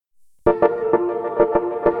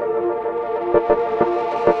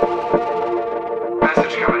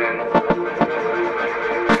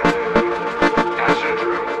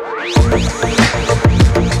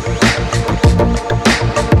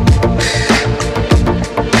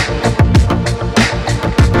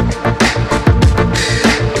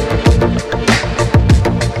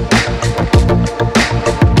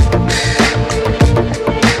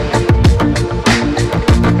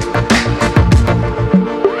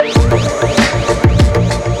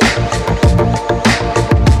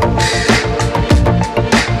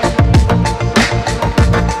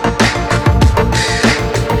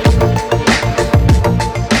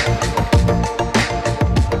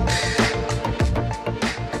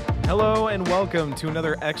Hello and welcome to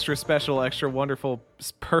another extra special, extra wonderful,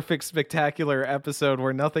 perfect, spectacular episode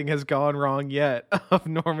where nothing has gone wrong yet of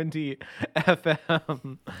Normandy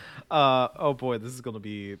FM. Oh boy, this is going to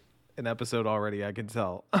be an episode already, I can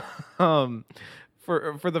tell.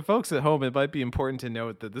 For the folks at home, it might be important to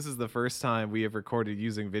note that this is the first time we have recorded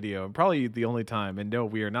using video, and probably the only time. And no,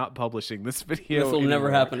 we are not publishing this video. This will never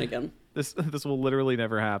happen again. This will literally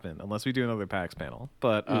never happen unless we do another PAX panel.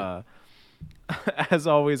 But as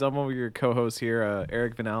always, I'm one of your co-hosts here,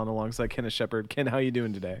 Eric Van Allen, alongside Kenneth Shepard. Ken, how you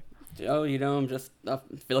doing today? Oh, I'm just, I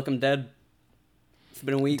feel like I'm dead. It's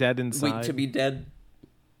been a week. Dead inside. Week to be dead.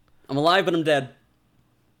 I'm alive, but I'm dead.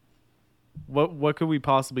 What could we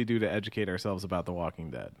possibly do to educate ourselves about The Walking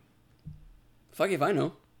Dead? Fuck if I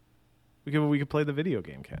know. We could play the video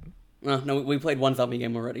game, Ken. No, we played one zombie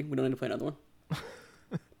game already. We don't need to play another one.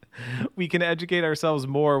 We can educate ourselves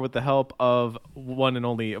more with the help of one and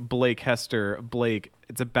only Blake Hester. Blake,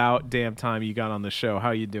 it's about damn time you got on the show.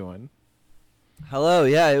 How you doing? Hello,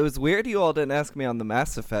 yeah, it was weird you all didn't ask me on the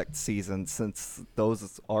Mass Effect season since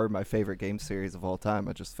those are my favorite game series of all time.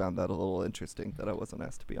 I just found that a little interesting that I wasn't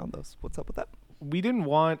asked to be on those. What's up with that? We didn't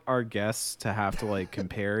want our guests to have to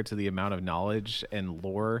compare to the amount of knowledge and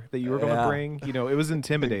lore that you were going to bring. You know, it was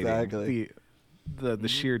intimidating. Exactly. The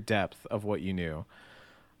sheer depth of what you knew.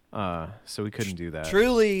 So we couldn't do that.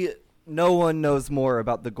 Truly, no one knows more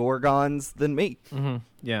about the Gorgons than me. Mm-hmm.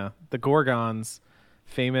 Yeah, the Gorgons,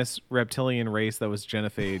 famous reptilian race that was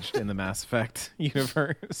genophaged in the Mass Effect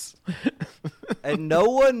universe. And no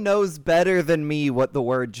one knows better than me what the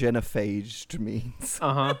word genophaged means.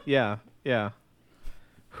 Uh-huh, yeah.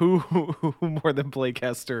 Who more than Blake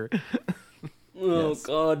Hester? Oh, Yes.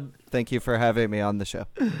 God. Thank you for having me on the show.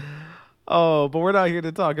 Oh, but we're not here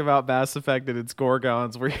to talk about Mass Effect and its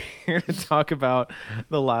Gorgons. We're here to talk about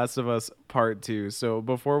The Last of Us Part 2. So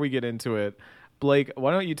before we get into it, Blake,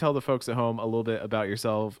 why don't you tell the folks at home a little bit about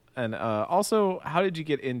yourself? And also, how did you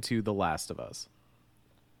get into The Last of Us?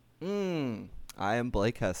 I am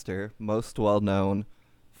Blake Hester, most well known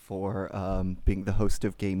for being the host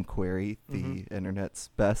of Game Query, the internet's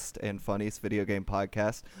best and funniest video game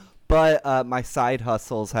podcast. But my side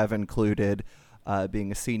hustles have included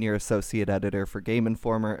being a senior associate editor for Game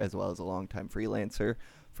Informer, as well as a longtime freelancer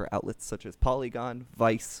for outlets such as Polygon,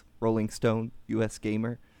 Vice, Rolling Stone, US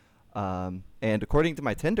Gamer, and according to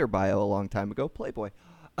my Tinder bio a long time ago, Playboy.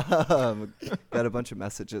 Got a bunch of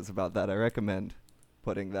messages about that. I recommend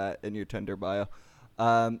putting that in your Tinder bio.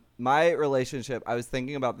 My relationship, I was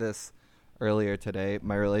thinking about this earlier today,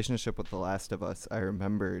 my relationship with The Last of Us, I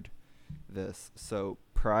remembered this. So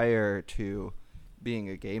prior to being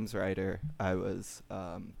a games writer, I was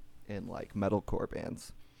in metalcore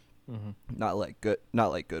bands, not like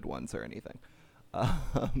good ones or anything.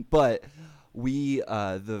 But we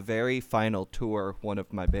the very final tour one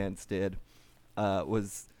of my bands did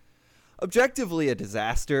was objectively a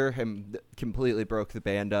disaster and completely broke the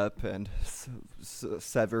band up and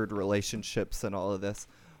severed relationships and all of this.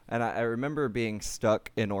 And I remember being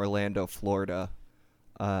stuck in Orlando, Florida,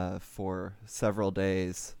 for several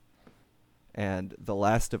days. And The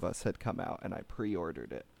Last of Us had come out, and I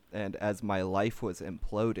pre-ordered it. And as my life was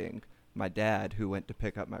imploding, my dad, who went to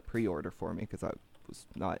pick up my pre-order for me because I was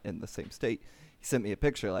not in the same state, he sent me a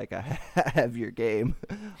picture like, I have your game.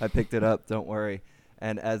 I picked it up, don't worry.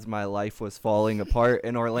 And as my life was falling apart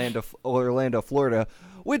in Orlando, Florida,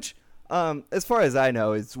 which, as far as I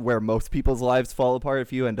know, is where most people's lives fall apart.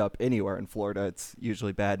 If you end up anywhere in Florida, it's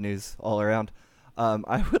usually bad news all around.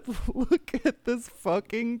 I would look at this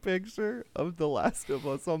fucking picture of The Last of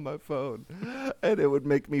Us on my phone, and it would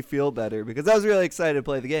make me feel better because I was really excited to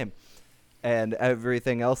play the game, and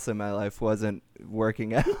everything else in my life wasn't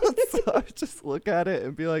working out. So I would just look at it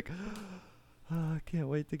and be like, oh, I can't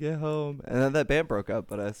wait to get home. And then that band broke up,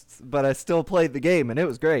 but I still played the game, and it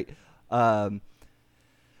was great. And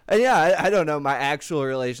yeah, I don't know. My actual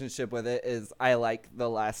relationship with it is I like The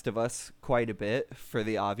Last of Us quite a bit for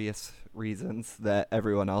the obvious reasons that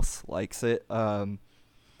everyone else likes it. And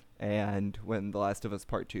when The Last of Us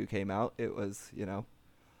Part 2 came out, it was,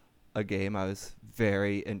 a game I was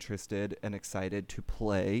very interested and excited to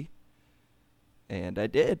play. And I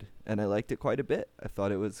did. And I liked it quite a bit. I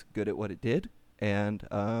thought it was good at what it did. And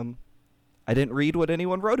I didn't read what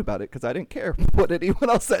anyone wrote about it because I didn't care what anyone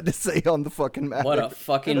else had to say on the fucking matter. What a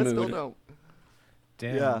fucking and I still mood. don't.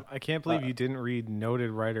 Damn, Yeah. I can't believe you didn't read noted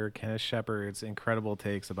writer Kenneth Shepard's incredible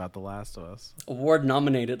takes about The Last of Us.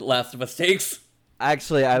 Award-nominated Last of Us takes.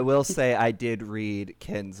 Actually, I will say I did read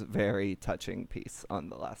Ken's very touching piece on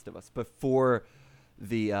The Last of Us, but for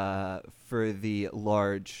the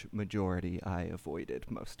large majority, I avoided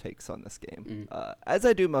most takes on this game, as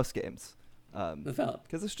I do most games.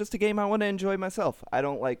 Because it's just a game I want to enjoy myself. I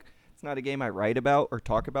don't like. It's not a game I write about or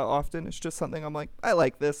talk about often. It's just something I'm like, I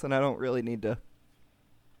like this, and I don't really need to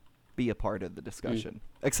be a part of the discussion.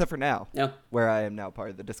 Except for now, where I am now part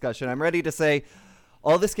of the discussion. I'm ready to say,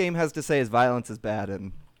 all this game has to say is violence is bad,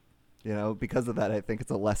 and because of that, I think it's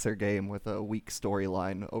a lesser game with a weak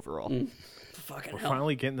storyline overall. Fucking We're hell.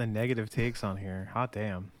 finally getting the negative takes on here. Hot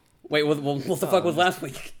damn. Wait, what the fuck was last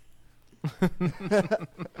week?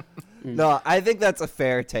 No, I think that's a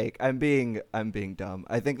fair take. I'm being dumb.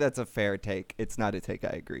 I think that's a fair take. It's not a take I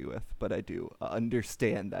agree with, but I do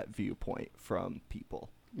understand that viewpoint from people.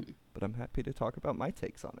 But I'm happy to talk about my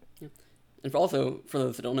takes on it. Yeah. And also, for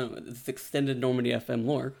those that don't know, this extended Normandy FM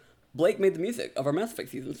lore, Blake made the music of our Mass Effect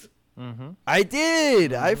seasons. Mm-hmm. I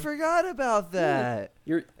did. I forgot about that.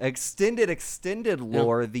 You're extended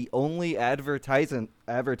lore. The only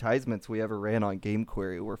advertisements we ever ran on Game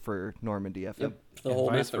Query were for Normandy FM. Yep. The And whole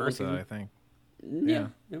vice Mass Effect versa, season. I think. Yeah.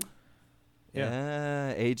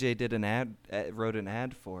 Yeah, AJ did wrote an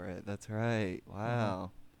ad for it. That's right.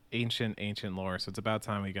 Wow. Ancient lore. So it's about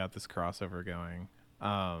time we got this crossover going.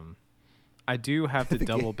 I do have to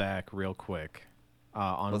double back real quick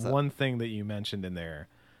on one thing that you mentioned in there.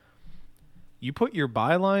 You put your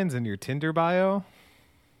bylines in your Tinder bio?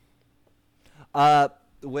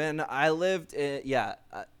 When I lived in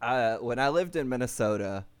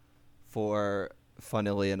Minnesota for,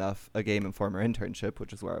 funnily enough, a Game Informer internship,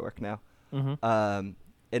 which is where I work now. Mm-hmm.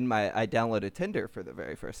 I downloaded Tinder for the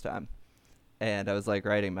very first time, and I was like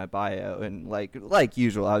writing my bio, and like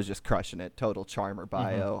usual, I was just crushing it, total charmer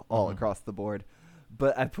bio all across the board.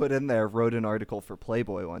 But I put in there, wrote an article for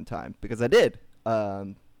Playboy one time because I did.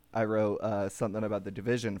 I wrote something about the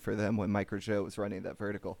Division for them when Mike Rougeau was running that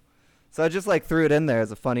vertical. So I just like threw it in there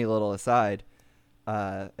as a funny little aside,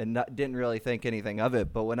 and didn't really think anything of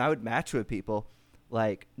it. But when I would match with people,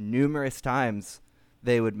 like numerous times,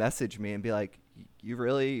 they would message me and be like, "You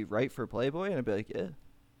really write for Playboy?" And I'd be like, "Yeah,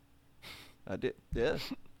 I did. Yeah."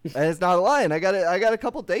 And it's not a lie. And I got a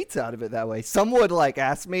couple dates out of it that way. Some would like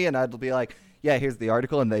ask me, and I'd be like, "Yeah, here's the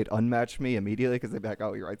article," and they'd unmatch me immediately because they'd be like,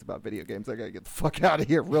 "Oh, he writes about video games. I gotta get the fuck out of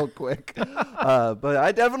here real quick." But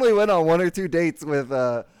I definitely went on one or two dates with.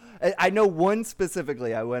 I know one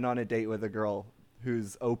specifically. I went on a date with a girl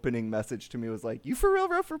whose opening message to me was like, "You for real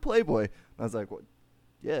wrote for Playboy?" And I was like, "What?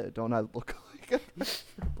 Yeah, don't I look like I write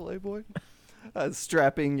for Playboy?" A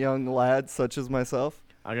strapping young lad such as myself.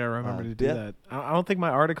 I gotta remember to do that. I don't think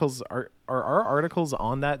my articles are our articles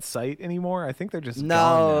on that site anymore. I think they're just gone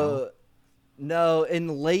now. No,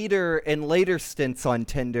 in later stints on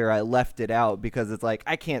Tinder, I left it out because it's like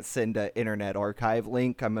I can't send an Internet Archive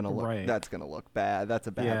link. I'm gonna look. Right. That's gonna look bad. That's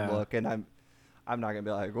a bad look, and I'm not gonna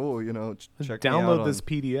be like, oh, check download me out this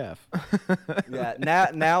PDF.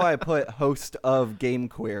 Yeah. Now I put host of Game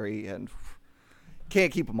Query and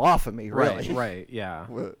can't keep them off of me. Really. Right. Yeah.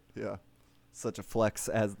 Yeah. Such a flex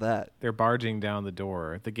as that. They're barging down the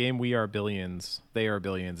door. The game We Are Billions, They Are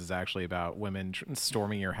Billions is actually about women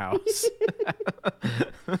storming your house.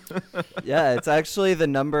 Yeah, it's actually the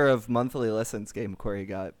number of monthly listens Game Query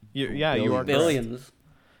got. You are billions.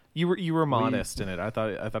 correct. You were modest in it. I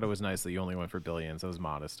thought it was nice that you only went for billions. That was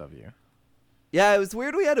modest of you. Yeah, it was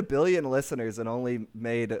weird we had 1 billion listeners and only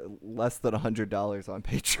made less than $100 on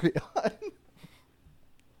Patreon.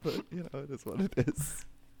 But, it is what it is.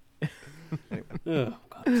 Anyway. Oh,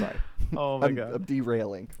 God. Sorry. Oh, my God. I'm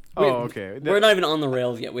derailing. Oh, okay. We're not even on the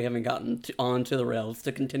rails yet. We haven't gotten onto the rails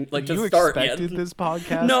to continue. Like, to you start yet. expected this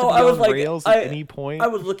podcast No, to be I was on like, rails at any point? I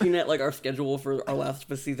was looking at like our schedule for our last of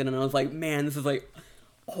the season, and I was like, man, this is like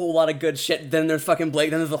a whole lot of good shit. Then there's fucking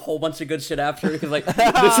Blake. Then there's a whole bunch of good shit after. Because like this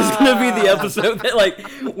is gonna be the episode that like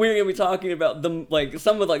we're gonna be talking about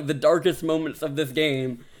some of like the darkest moments of this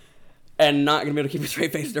game, and not gonna be able to keep a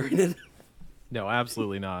straight face during it. No,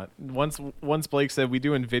 absolutely not. Once Blake said, "We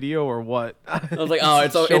doing video or what?" I was like, "Oh,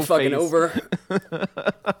 it's fucking over."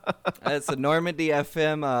 It's a Normandy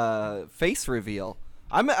FM face reveal.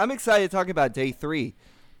 I'm excited to talk about day 3.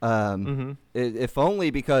 If only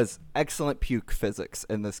because excellent puke physics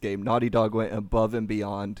in this game. Naughty Dog went above and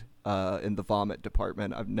beyond in the vomit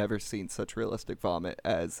department. I've never seen such realistic vomit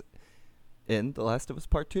as in The Last of Us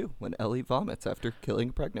Part 2 when Ellie vomits after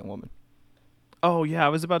killing a pregnant woman. Oh, yeah, I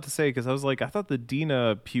was about to say, because I was like, I thought the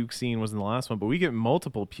Dina puke scene was in the last one, but we get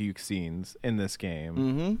multiple puke scenes in this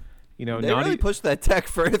game. Mm-hmm. They really pushed that tech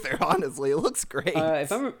further, honestly. It looks great. I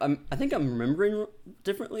think I'm remembering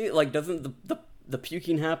differently. Like, doesn't the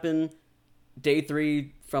puking happen day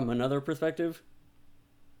 3 from another perspective?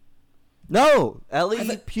 No,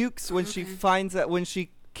 Ellie pukes when she finds that when she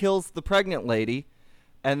kills the pregnant lady,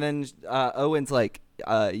 and then Owen's like,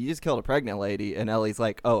 you just killed a pregnant lady. And Ellie's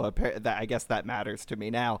like, oh, I guess that matters to me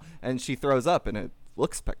now. And she throws up, and it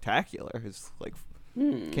looks spectacular. It's like,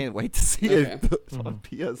 can't wait to see it on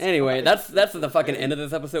PS. Anyway, that's the fucking end of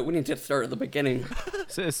this episode. We need to start at the beginning.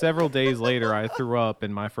 Several days later, I threw up,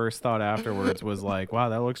 and my first thought afterwards was like, wow,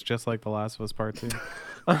 that looks just like The Last of Us Part 2.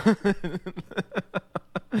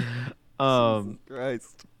 Jesus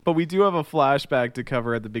Christ. But we do have a flashback to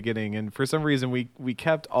cover at the beginning, and for some reason we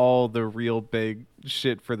kept all the real big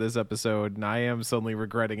shit for this episode, and I am suddenly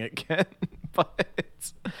regretting it, Ken.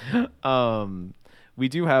 But we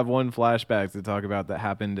do have one flashback to talk about that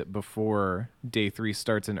happened before day 3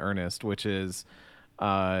 starts in earnest, which is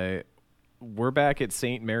we're back at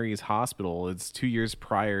St. Mary's Hospital. It's 2 years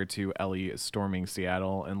prior to Ellie storming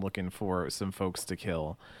Seattle and looking for some folks to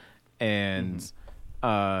kill. And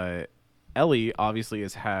Ellie obviously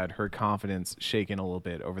has had her confidence shaken a little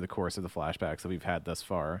bit over the course of the flashbacks that we've had thus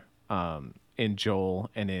far, in Joel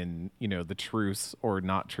and in, the truths or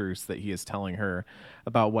not truths that he is telling her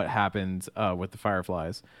about what happened with the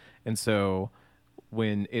Fireflies. And so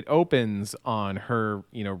when it opens on her,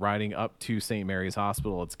 riding up to St. Mary's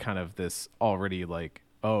Hospital, it's kind of this already like,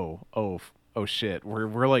 oh shit,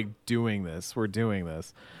 we're like doing this. We're doing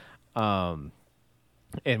this.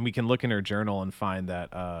 And we can look in her journal and find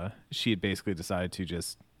that she had basically decided to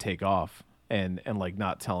just take off and like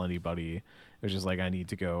not tell anybody. It was just like, I need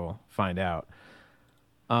to go find out.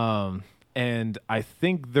 And I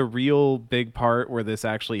think the real big part where this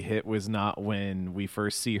actually hit was not when we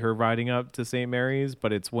first see her riding up to St. Mary's,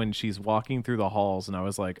 but it's when she's walking through the halls. And I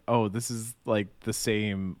was like, oh, this is like the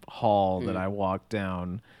same hall that I walked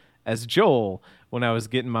down as Joel when I was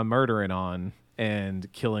getting my murdering on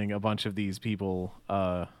and killing a bunch of these people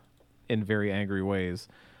in very angry ways.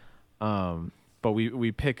 But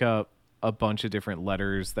we pick up a bunch of different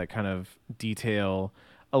letters that kind of detail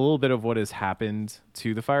a little bit of what has happened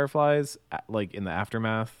to the Fireflies, like in the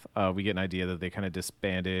aftermath. We get an idea that they kind of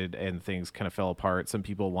disbanded and things kind of fell apart. Some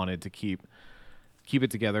people wanted to keep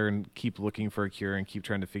it together and keep looking for a cure and keep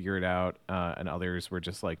trying to figure it out. And others were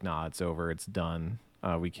just like, nah, it's over. It's done.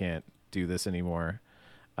 We can't do this anymore.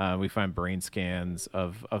 We find brain scans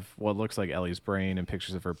of what looks like Ellie's brain and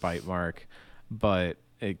pictures of her bite mark. But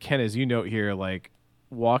Ken, as you note here, like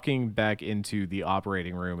walking back into the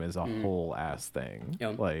operating room is a whole ass thing.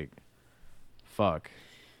 Yep. Like, fuck.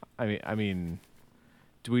 I mean,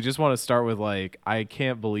 do we just want to start with like, I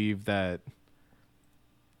can't believe that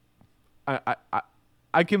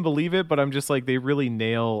I can believe it, but I'm just like, they really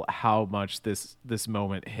nail how much this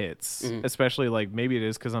moment hits, especially like maybe it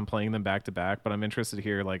is because I'm playing them back to back, but I'm interested to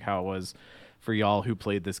hear like how it was for y'all who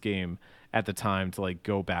played this game at the time to like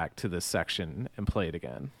go back to this section and play it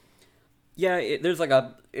again. Yeah, there's like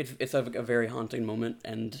it's a very haunting moment,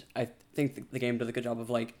 and I think the game does a good job of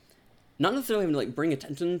like not necessarily having to like bring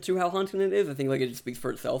attention to how haunting it is. I think like it just speaks for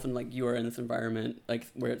itself, and like you are in this environment like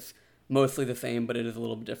where it's mostly the same, but it is a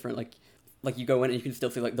little bit different. Like you go in and you can still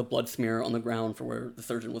see like the blood smear on the ground for where the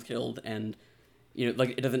surgeon was killed, and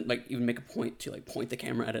like it doesn't like even make a point to like point the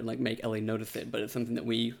camera at it and like make Ellie notice it, but it's something that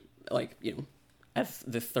we like as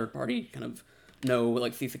this third party kind of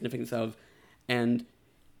see significance of, and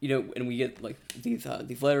and we get like these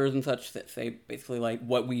letters and such that say basically like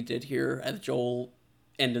what we did here as Joel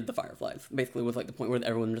ended the Fireflies. Basically was like the point where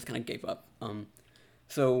everyone just kind of gave up.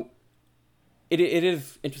 So it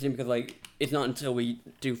is interesting because like it's not until we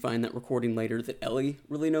do find that recording later that Ellie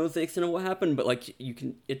really knows the extent of what happened, but like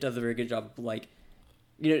it does a very good job of like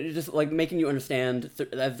just like making you understand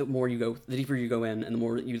as the more you go, the deeper you go in, and the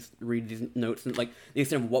more you read these notes and like the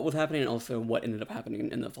extent of what was happening and also what ended up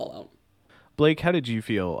happening in the fallout. Blake, how did you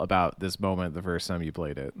feel about this moment the first time you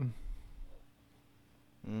played it?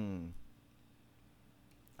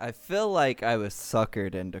 I feel like I was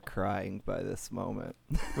suckered into crying by this moment.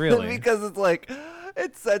 Really? Because it's like,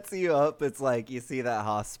 it sets you up. It's like you see that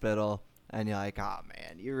hospital and you're like, oh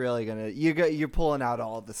man, you're really you're pulling out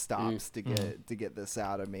all the stops to get this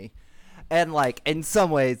out of me. And like in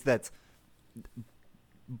some ways that's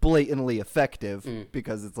blatantly effective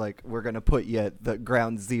because it's like we're gonna put you at the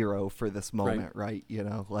ground zero for this moment, right?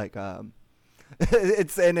 Like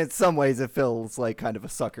it's and in some ways it feels like kind of a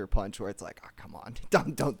sucker punch where it's like, oh come on,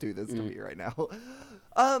 don't do this to me right now.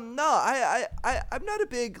 No, I'm not a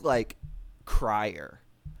big like crier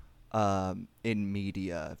in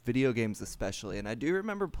media, video games especially, and I do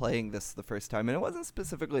remember playing this the first time, and it wasn't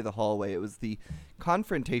specifically the hallway, it was the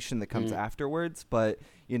confrontation that comes afterwards, but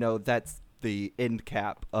that's the end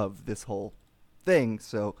cap of this whole thing.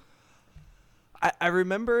 So I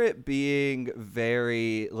remember it being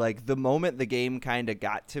very like the moment the game kind of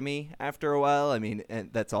got to me after a while. I mean, and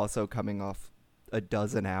that's also coming off a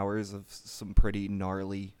dozen hours of some pretty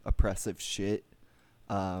gnarly oppressive shit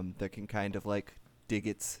that can kind of like dig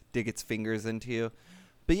its fingers into you.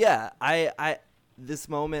 But yeah, I this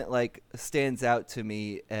moment like stands out to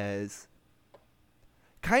me as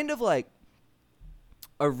kind of like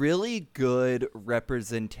a really good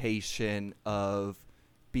representation of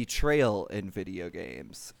betrayal in video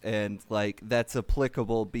games, and like that's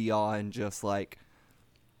applicable beyond just like,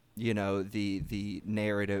 you know, the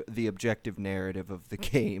narrative, the objective narrative of the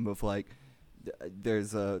game of like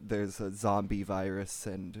there's a zombie virus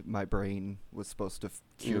and my brain was supposed to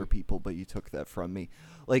cure people, but you took that from me.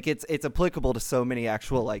 Like it's applicable to so many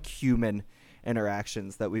actual like human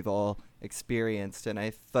interactions that we've all experienced, and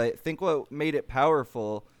I think what made it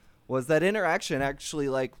powerful was that interaction actually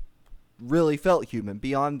like really felt human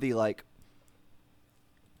beyond the like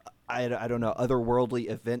I don't know, otherworldly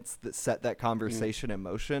events that set that conversation in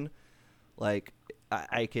motion. Like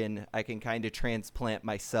I can kind of transplant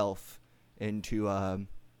myself into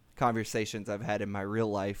conversations I've had in my real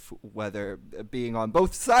life, whether being on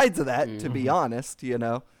both sides of that, to be honest, you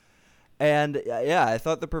know. And yeah, I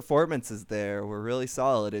thought the performances there were really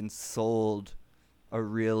solid and sold a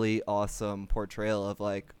really awesome portrayal of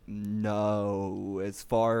like, no, as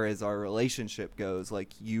far as our relationship goes,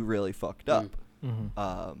 like you really fucked up.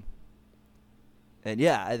 And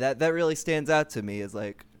yeah, that really stands out to me as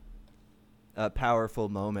like a powerful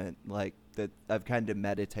moment, like that I've kind of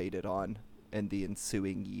meditated on in the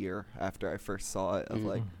ensuing year after I first saw it, of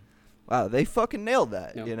like, wow, they fucking nailed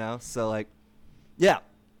that, you know? So like, yeah,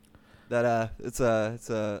 that it's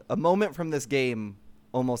a moment from this game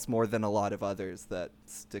almost more than a lot of others that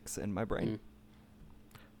sticks in my brain.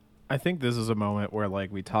 I think this is a moment where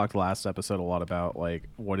like we talked last episode a lot about like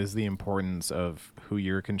what is the importance of who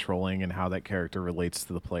you're controlling and how that character relates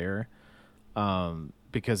to the player.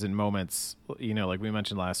 Because in moments, you know, like we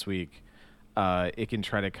mentioned last week, it can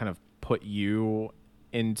try to kind of put you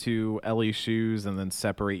into Ellie's shoes and then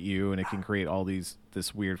separate you, and it can create all this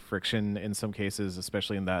weird friction in some cases,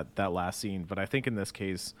 especially in that last scene. But I think in this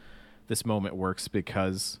case, this moment works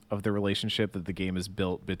because of the relationship that the game is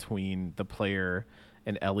built between the player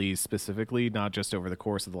and Ellie specifically, not just over the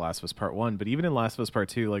course of The Last of Us Part 1, but even in Last of Us Part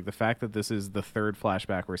 2, like the fact that this is the third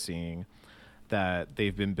flashback we're seeing, that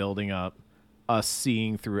they've been building up us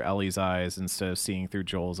seeing through Ellie's eyes instead of seeing through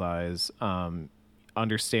Joel's eyes,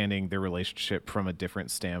 understanding their relationship from a different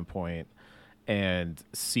standpoint, and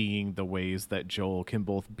seeing the ways that Joel can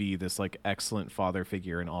both be this like excellent father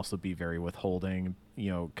figure and also be very withholding, you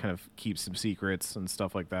know, kind of keep some secrets and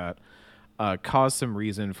stuff like that, caused some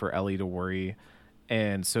reason for Ellie to worry.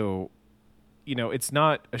 And so, you know, it's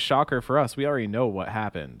not a shocker for us. We already know what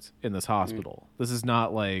happened in this hospital. This is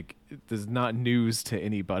not news to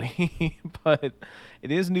anybody, but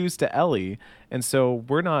it is news to Ellie. And so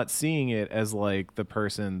we're not seeing it as like the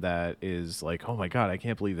person that is like, oh my God, I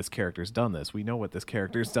can't believe this character's done this. We know what this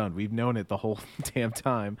character's done. We've known it the whole damn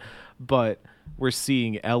time, but we're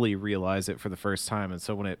seeing Ellie realize it for the first time. And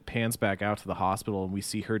so when it pans back out to the hospital and we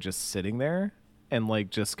see her just sitting there and like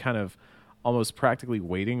just kind of almost practically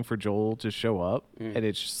waiting for Joel to show up, and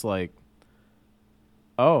it's just like,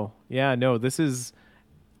 oh yeah, no, this is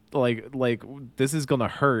like this is gonna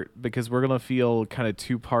hurt, because we're gonna feel kind of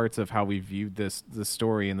two parts of how we viewed this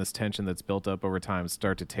story, and this tension that's built up over time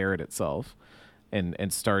start to tear at itself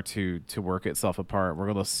and start to work itself apart. We're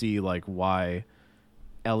gonna see like why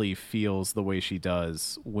Ellie feels the way she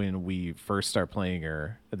does when we first start playing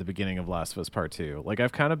her at the beginning of Last of Us Part 2. Like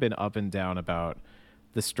I've kind of been up and down about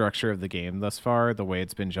the structure of the game thus far, the way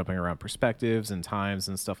it's been jumping around perspectives and times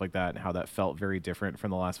and stuff like that, and how that felt very different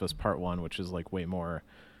from The Last of Us Part 1, which is like way more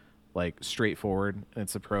like straightforward in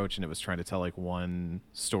its approach, and it was trying to tell like one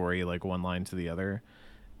story, like one line to the other.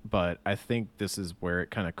 But I think this is where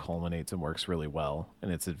it kind of culminates and works really well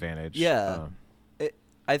in its advantage. Yeah.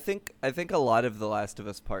 I think a lot of The Last of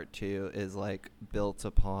Us Part 2 is like built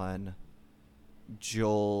upon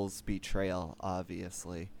Joel's betrayal,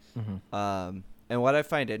 obviously. And what I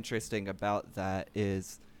find interesting about that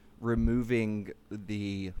is removing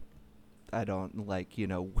the, I don't like, you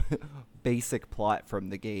know, basic plot from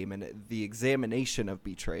the game and the examination of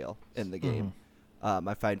betrayal in the game.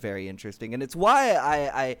 I find very interesting. And it's why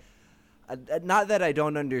I not that I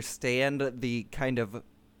don't understand the kind of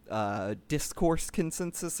discourse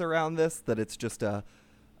consensus around this, that it's just a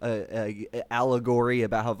allegory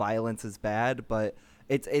about how violence is bad, but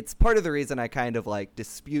it's part of the reason I kind of like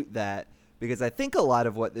dispute that, because I think a lot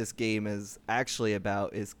of what this game is actually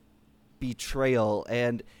about is betrayal.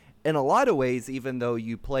 And in a lot of ways, even though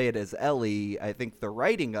you play it as Ellie, I think the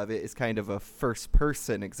writing of it is kind of a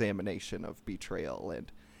first-person examination of betrayal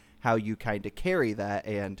and how you kind of carry that,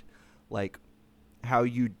 and like how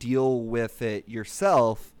you deal with it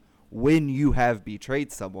yourself when you have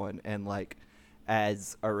betrayed someone. And like,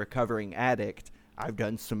 as a recovering addict, I've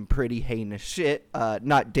done some pretty heinous shit,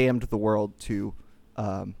 not damned the world to,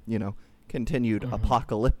 continued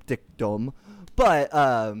apocalypticdom,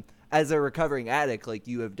 but as a recovering addict, like,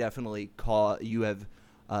 you have definitely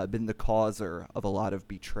been the causer of a lot of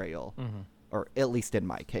betrayal, or at least in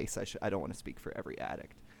my case. I don't want to speak for every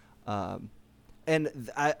addict. And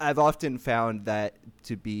I've often found that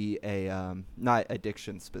to be a, not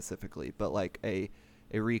addiction specifically, but like a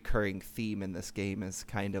recurring theme in this game is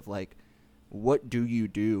kind of like, what do you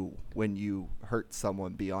do when you hurt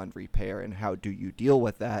someone beyond repair, and how do you deal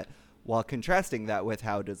with that, while contrasting that with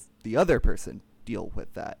how does the other person deal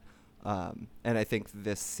with that. And I think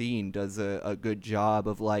this scene does a good job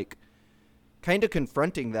of like kind of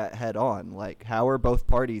confronting that head on. Like, how are both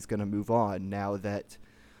parties going to move on now that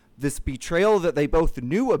this betrayal that they both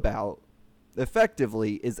knew about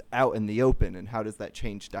effectively is out in the open, and how does that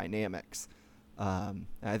change dynamics?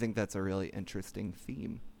 I think that's a really interesting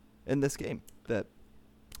theme in this game that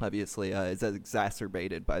obviously is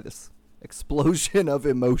exacerbated by this explosion of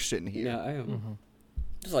emotion here. Yeah, I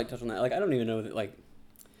just like touch on that. Like, I don't even know that like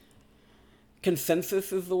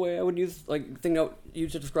consensus is the way I would use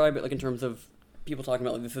use to describe it. Like, in terms of people talking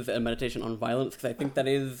about like this is a meditation on violence, because I think that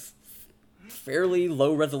is fairly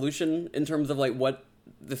low resolution in terms of like what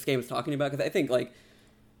this game is talking about. Because I think like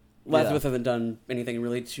Last of Us hasn't done anything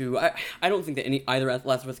really to. I don't think that either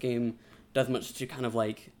Last of Us game does much to kind of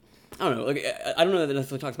like, I don't know. Like, I don't know that it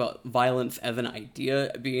necessarily talks about violence as an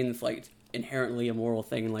idea being this like inherently immoral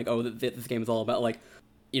thing, and like, oh, this game is all about like,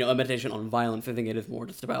 a meditation on violence. I think it is more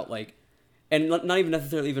just about like, and not even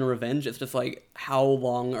necessarily even revenge. It's just like, how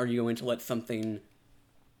long are you going to let something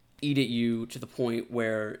eat at you to the point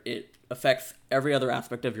where it affects every other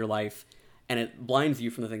aspect of your life, and it blinds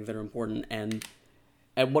you from the things that are important, and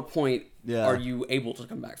at what point are you able to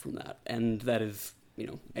come back from that? And that is,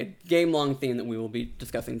 a game-long theme that we will be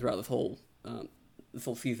discussing throughout this whole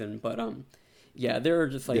season. But there are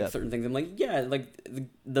just like certain things. I'm like,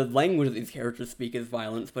 the language that these characters speak is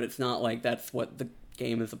violence, but it's not like that's what the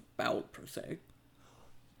game is about per se.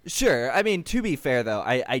 Sure. I mean, to be fair though,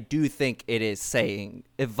 I do think it is saying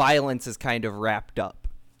if violence is kind of wrapped up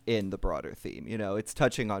in the broader theme. It's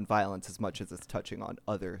touching on violence as much as it's touching on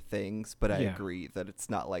other things, but I agree that it's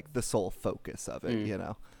not like the sole focus of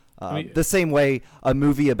it. The same way a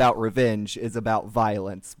movie about revenge is about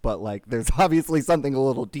violence, but like there's obviously something a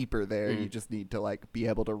little deeper there. You just need to like be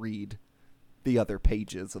able to read the other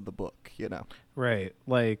pages of the book, Right.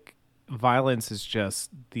 Like, violence is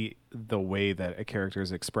just the way that a character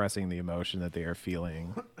is expressing the emotion that they are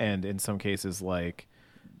feeling, and in some cases like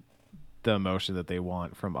the emotion that they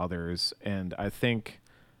want from others. And I think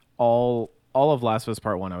all of Last of Us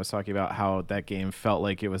Part 1, I was talking about how that game felt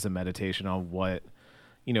like it was a meditation on what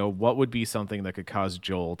would be something that could cause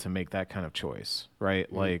Joel to make that kind of choice,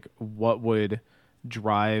 right? Like, what would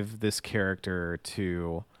drive this character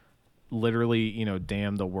to literally,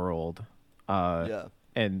 damn the world,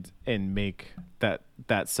 and make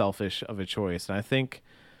that selfish of a choice. And I think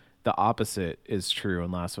the opposite is true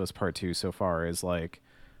in Last of Us Part 2 so far, is like,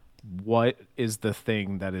 what is the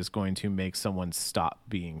thing that is going to make someone stop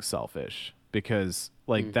being selfish? Because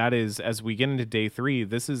like that is, as we get into day 3,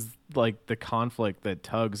 this is like the conflict that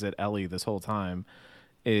tugs at Ellie this whole time,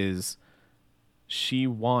 is she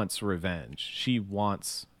wants revenge. She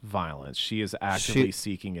wants violence. She is actively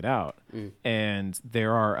seeking it out. And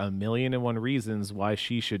there are 1,000,001 reasons why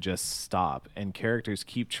she should just stop. And characters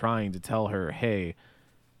keep trying to tell her, hey,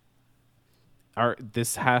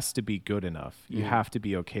 this has to be good enough. You have to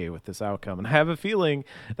be okay with this outcome. And I have a feeling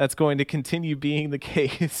that's going to continue being the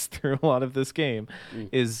case through a lot of this game,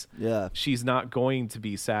 is she's not going to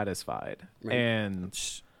be satisfied. Right.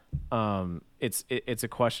 And it's a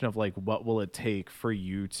question of like, what will it take for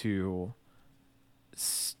you to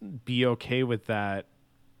be okay with that,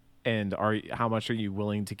 and how much are you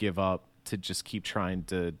willing to give up to just keep trying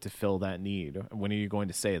to fill that need? When are you going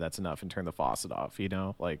to say that's enough and turn the faucet off?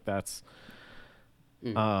 Like, that's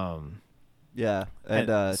and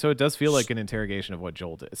so it does feel like an interrogation of what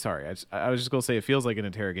Joel did. Sorry, I was just gonna say it feels like an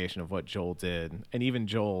interrogation of what Joel did, and even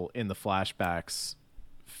Joel in the flashbacks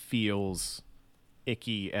feels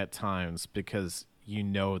icky at times, because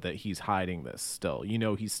that he's hiding this still.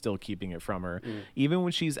 He's still keeping it from her, even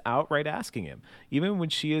when she's outright asking him, even when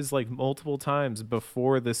she is like multiple times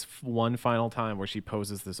before this one final time where she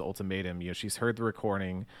poses this ultimatum. She's heard the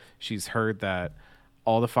recording, she's heard that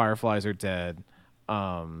all the Fireflies are dead,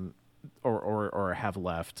 or have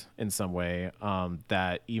left in some way,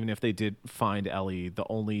 that even if they did find Ellie, the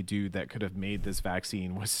only dude that could have made this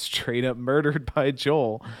vaccine was straight up murdered by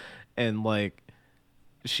Joel. And like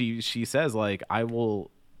she says, like, I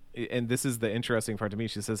will, and this is the interesting part to me,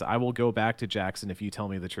 she says, I will go back to Jackson if you tell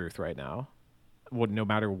me the truth right now, no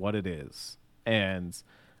matter what it is. And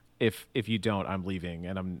if you don't, I'm leaving,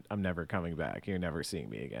 and I'm never coming back. You're never seeing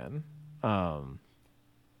me again.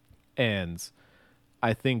 And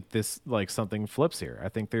I think this, like, something flips here. I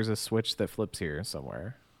think there's a switch that flips here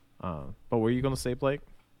somewhere. But what were you going to say, Blake?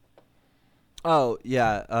 Oh,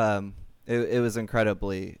 yeah. It was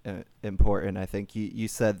incredibly important. I think you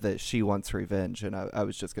said that She Wants Revenge, and I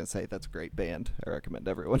was just going to say that's a great band. I recommend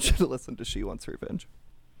everyone should listen to She Wants Revenge.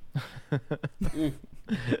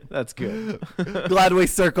 That's good. Glad we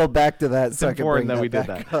circled back to that. It's so I can important bring that we did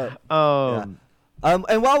back that. up.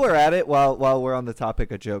 And while we're at it, while we're on the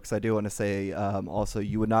topic of jokes, I do want to say also,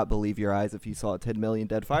 you would not believe your eyes if you saw 10 million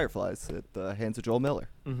dead fireflies at the hands of Joel Miller.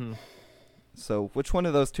 Mm-hmm. So which one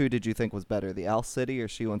of those two did you think was better, the Owl City or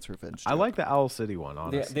She Wants Revenge joke? I like the Owl City one,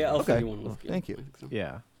 honestly. The Owl City Okay. one was good. Thank you. So.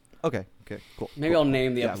 Yeah. Okay, cool. Maybe I'll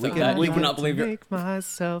name the episode we that. can- You would not believe your... Make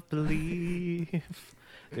myself believe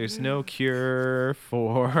there's no cure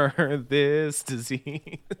for this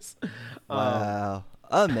disease. Wow,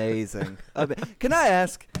 amazing. Can I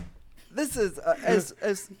ask? This is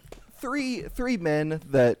as three men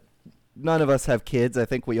that none of us have kids. I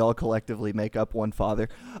think we all collectively make up one father.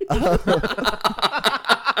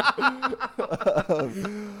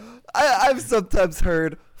 I've sometimes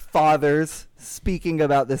heard fathers speaking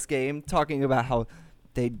about this game, talking about how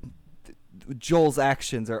Joel's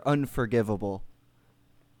actions are unforgivable.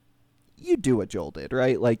 You do what Joel did,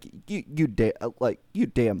 right? Like you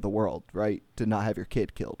damned the world, right? To not have your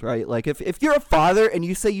kid killed, right? Like if you're a father and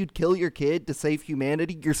you say you'd kill your kid to save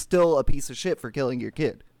humanity, you're still a piece of shit for killing your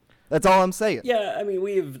kid. That's all I'm saying. Yeah, I mean,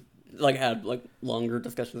 we've like had like longer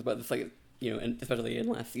discussions about this, like, you know, and especially in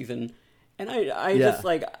last season. And I just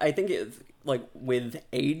like, I think it's like with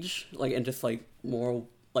age, like, and just like more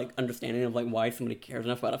like understanding of like why somebody cares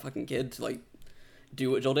enough about a fucking kid to like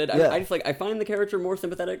do what Joel did. Yeah. I just like, I find the character more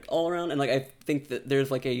sympathetic all around, and like I think that there's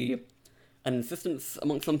like an insistence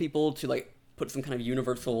among some people to like put some kind of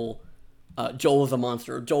universal Joel is a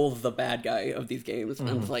monster, Joel is the bad guy of these games. And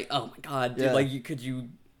I'm just like, oh my god, dude, Yeah. like could you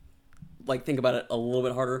like think about it a little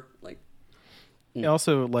bit harder? Like,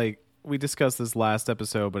 Also, like, we discussed this last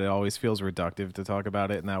episode, but it always feels reductive to talk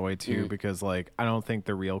about it in that way too, because like I don't think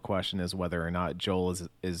the real question is whether or not Joel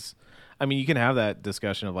is I mean, you can have that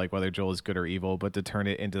discussion of like whether Joel is good or evil, but to turn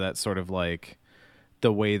it into that sort of like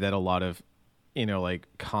the way that a lot of, you know, like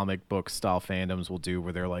comic book style fandoms will do,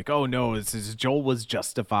 where they're like, oh no, Joel was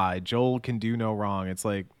justified, Joel can do no wrong. It's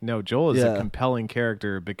like, no, Joel is a compelling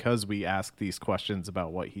character because we ask these questions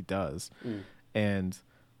about what he does. And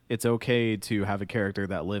it's okay to have a character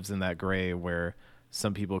that lives in that gray where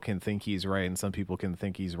some people can think he's right and some people can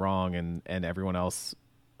think he's wrong, and everyone else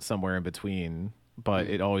somewhere in between. But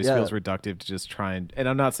it always feels reductive to just try and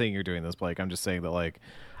I'm not saying you're doing this, Blake. I'm just saying that like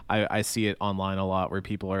I see it online a lot where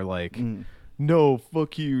people are like, no,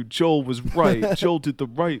 fuck you, Joel was right. Joel did the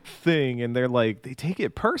right thing. And they're like, they take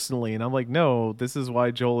it personally. And I'm like, no, this is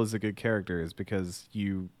why Joel is a good character, is because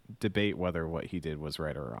you debate whether what he did was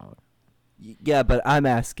right or wrong. Yeah, but I'm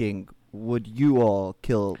asking, would you all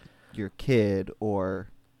kill your kid or...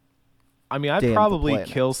 I mean, I'd damn the probably planet?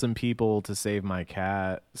 kill some people to save my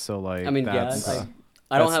cat. So, like, I mean, that's, I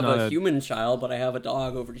don't that's have not a human child, but I have a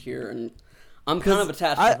dog over here, and I'm kind of 'Cause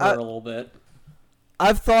attached to her a little bit.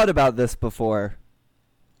 I've thought about this before,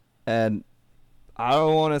 and I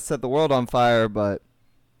don't want to set the world on fire, but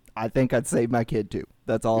I think I'd save my kid too.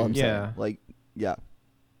 That's all I'm saying. Like, yeah.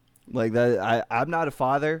 Like, that. I'm not a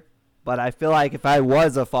father, but I feel like if I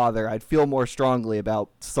was a father, I'd feel more strongly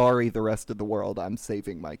about, sorry, the rest of the world, I'm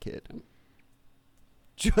saving my kid.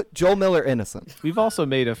 Joel Miller innocent. We've also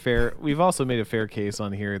made a fair case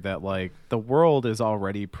on here that like the world is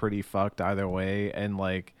already pretty fucked either way, and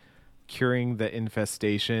like curing the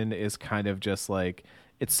infestation is kind of just like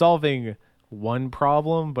it's solving one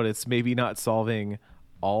problem, but it's maybe not solving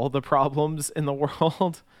all the problems in the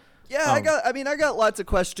world. Yeah, I got lots of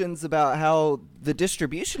questions about how the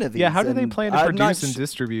distribution of these. Yeah, how do they and plan to I'm not produce and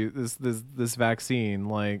distribute this vaccine?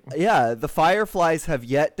 Like, yeah, the Fireflies have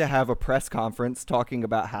yet to have a press conference talking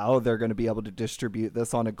about how they're going to be able to distribute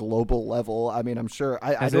this on a global level. I mean, I'm sure.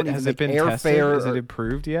 has it been tested? Is it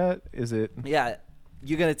approved yet? Is it? Yeah.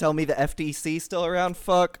 You gonna tell me the FTC still around?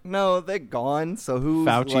 Fuck no, they're gone. So who's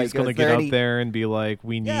Fauci's like, gonna get up there and be like,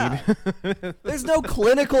 "We need." Yeah. There's no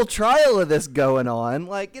clinical trial of this going on.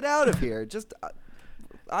 Like, get out of here. Just,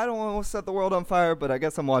 I don't want to set the world on fire, but I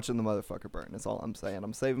guess I'm watching the motherfucker burn. That's all I'm saying.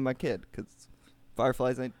 I'm saving my kid because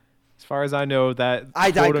fireflies ain't. As far as I know, that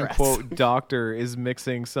I quote digress. unquote doctor is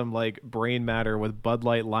mixing some like brain matter with Bud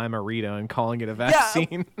Light Limerita and calling it a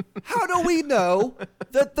vaccine. How do we know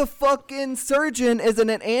that the fucking surgeon isn't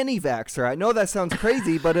an anti-vaxxer? I know that sounds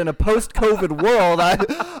crazy, but in a post-COVID world,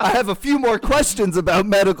 I have a few more questions about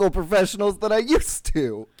medical professionals than I used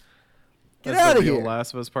to. Get That's out the of real here.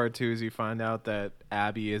 Last of Us Part 2 is you find out that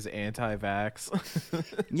Abby is anti-vax.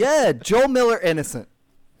 Yeah, Joel Miller innocent.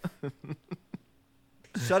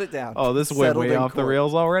 Shut it down. Oh, this went Settled way in off the court.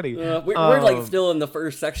 rails already. We're like still in the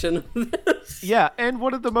first section. Yeah, and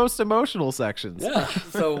one of the most emotional sections. Yeah,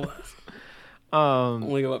 so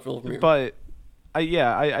only go up for a little from here. But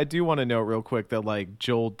I do want to note real quick that like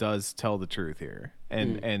Joel does tell the truth here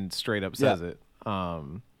and straight up says it.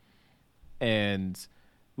 And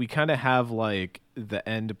we kind of have like the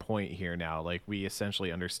end point here now. Like we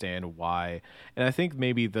essentially understand why. And I think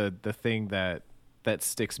maybe the thing that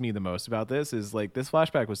sticks me the most about this is like this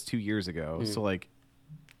flashback was 2 years ago. So like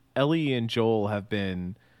Ellie and Joel have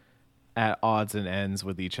been at odds and ends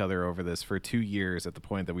with each other over this for 2 years at the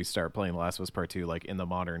point that we start playing The Last of Us Part 2, like in the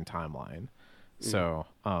modern timeline. So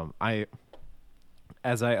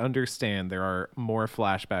as I understand, there are more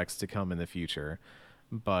flashbacks to come in the future,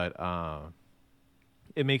 but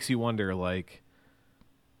it makes you wonder, like,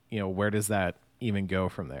 you know, where does that even go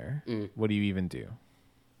from there? What do you even do?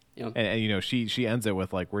 Yeah. And you know, she ends it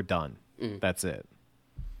with like, we're done. That's it.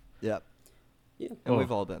 Yep. Yeah. And Oh.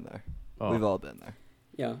 we've all been there. Oh. We've all been there.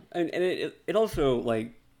 Yeah, and it also,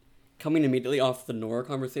 like, coming immediately off the Nora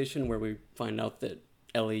conversation where we find out that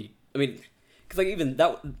Ellie, I mean, because, like, even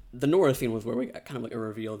that, the Nora scene was where we got kind of, like, a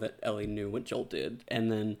reveal that Ellie knew what Joel did,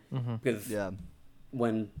 and then, because Yeah.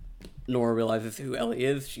 when Nora realizes who Ellie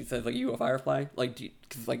is, she says, like, you a Firefly? Like,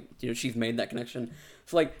 because, like, you know, she's made that connection.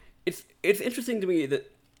 So, like, it's interesting to me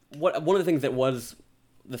that one of the things that was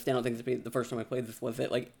the standout things to me the first time I played this was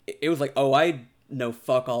that, like, it was like, oh, I know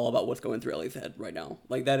fuck all about what's going through Ellie's head right now.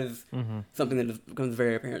 Like, that is something that becomes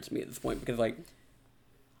very apparent to me at this point, because, like,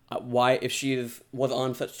 why, if she was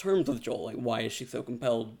on such terms with Joel, like, why is she so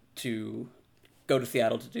compelled to go to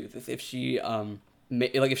Seattle to do this? If she,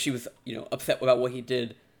 if she was, you know, upset about what he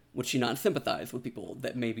did, would she not sympathize with people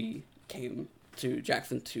that maybe came to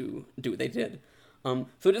Jackson to do what they did? So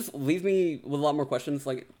it just leaves me with a lot more questions,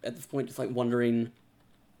 like, at this point, just, like, wondering,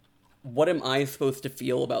 what am I supposed to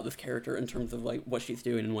feel about this character in terms of, like, what she's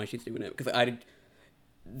doing and why she's doing it? Because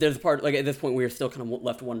there's a part, like, at this point, we are still kind of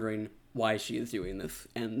left wondering why she is doing this,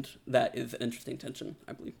 and that is an interesting tension,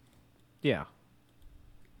 I believe. Yeah.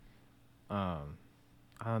 I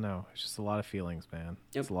don't know. It's just a lot of feelings, man.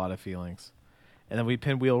 Yep. It's a lot of feelings. And then we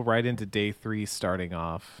pinwheel right into day 3 starting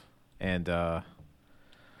off. And, I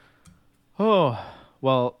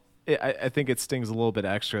think it stings a little bit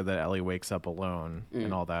extra that Ellie wakes up alone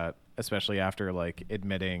and all that, especially after, like,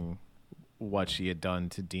 admitting what she had done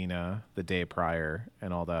to Dina the day prior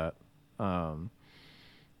and all that. You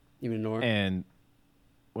mean Nora? And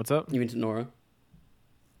what's up? You mean to Nora?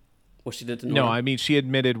 What she did to Nora? No, I mean, she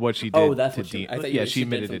admitted what she did Oh, that's to what she... Dina. I thought Yeah, you she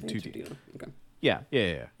did admitted it something to Dina. Okay. Yeah.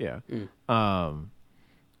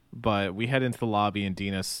 But we head into the lobby and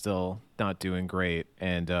Dina's still not doing great,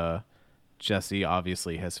 and Jesse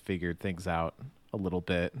obviously has figured things out a little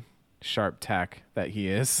bit. Sharp tack that he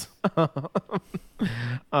is.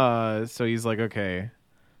 So he's like, okay,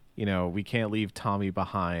 you know, we can't leave Tommy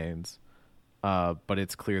behind, but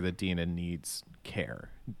it's clear that Dina needs care.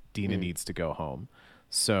 Dina needs to go home.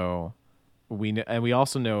 So we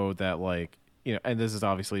also know that, like, you know, and this is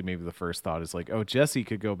obviously maybe the first thought is like, oh, Jesse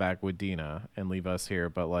could go back with Dina and leave us here,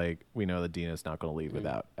 but, like, we know that Dina's not going to leave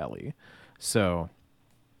without Ellie. So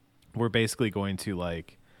we're basically going to,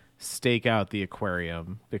 like, stake out the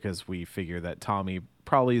aquarium because we figure that Tommy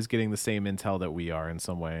probably is getting the same intel that we are in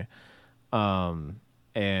some way. We're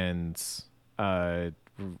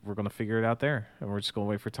going to figure it out there, and we're just going to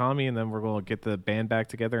wait for Tommy, and then we're going to get the band back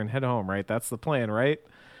together and head home, right? That's the plan, right?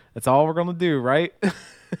 That's all we're going to do, right?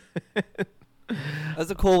 That's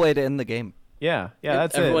a cool way to end the game. Yeah,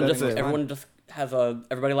 that's everyone it. just That's it. everyone just has a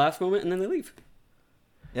everybody laughs moment and then they leave.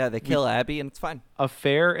 Yeah, they kill Abby and it's fine. A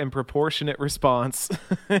fair and proportionate response,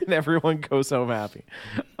 and everyone goes home happy.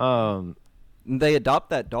 They adopt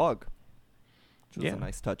that dog, which was Yeah. a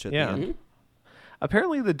nice touch at Yeah. the end. Mm-hmm.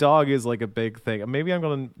 Apparently the dog is like a big thing. Maybe I'm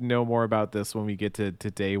going to know more about this when we get to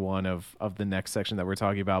day 1 of the next section that we're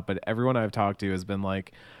talking about. But everyone I've talked to has been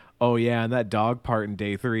like, oh yeah, and that dog part in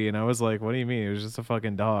day 3. And I was like, what do you mean? It was just a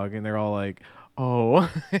fucking dog. And they're all like, Oh,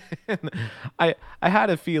 I had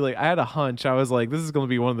a feeling, I had a hunch. I was like, this is going to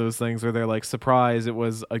be one of those things where they're like, surprise, it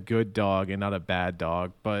was a good dog and not a bad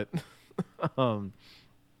dog. But um,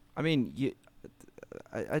 I mean,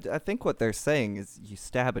 I think what they're saying is you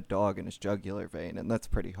stab a dog in his jugular vein, and that's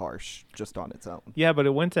pretty harsh just on its own. yeah, but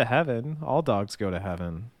it went to heaven. All dogs go to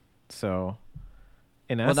heaven. So,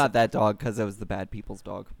 in Well, not that dog, because it was the bad people's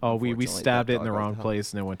dog. oh, we Unfortunately, stabbed that it in the dog went wrong to hell.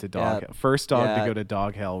 place and it went to dog Yeah. hell. First dog to Yeah. go to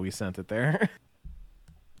dog hell, we sent it there.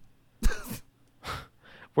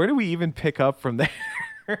 Where do we even pick up from there?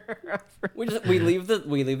 We leave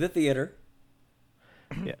the theater.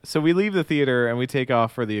 Yeah. So we leave the theater and we take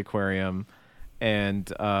off for the aquarium, and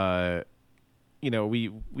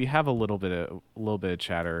we have a little bit of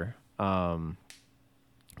chatter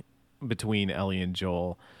between Ellie and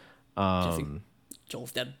Joel. Jesse.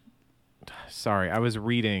 Joel's dead. Sorry, I was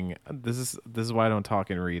reading. This is why I don't talk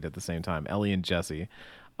and read at the same time. Ellie and Jesse.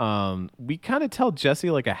 We kind of tell Jesse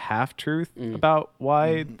like a half truth about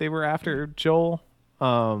why they were after Joel.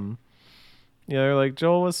 They're like,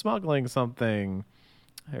 Joel was smuggling something.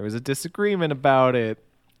 There was a disagreement about it.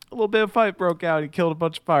 A little bit of fight broke out. He killed a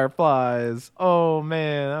bunch of fireflies. Oh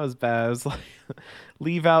man, that was bad. It was like,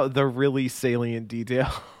 leave out the really salient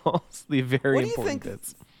details, the very What do you important think?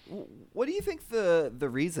 bits. What do you think the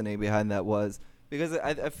reasoning behind that was? Because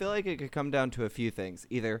I feel like it could come down to a few things.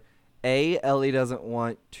 Either A, Ellie doesn't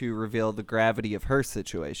want to reveal the gravity of her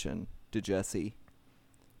situation to Jesse.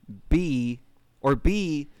 B,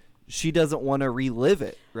 she doesn't want to relive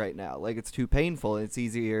it right now. Like, it's too painful, and it's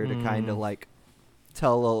easier to kind of like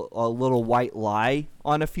tell a little white lie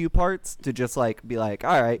on a few parts to just like be like,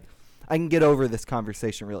 all right, I can get over this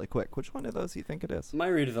conversation really quick. Which one of those do you think it is? My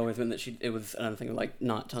read has always been that it was another thing of like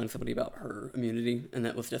not telling somebody about her immunity, and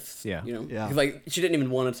that was just Yeah. Yeah. Yeah. Because like she didn't even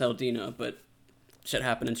want to tell Dina, but shit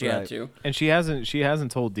happened and she had Right. to. And she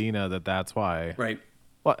hasn't told Dina that that's why. Right.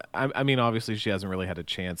 Well, I mean, obviously she hasn't really had a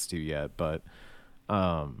chance to yet, but,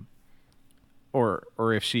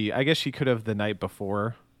 or if she, I guess she could have the night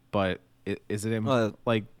before, but is it Well, is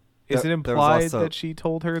there it was implied also- that she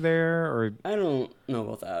told her there, or I don't know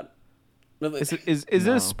about that. But, like, is it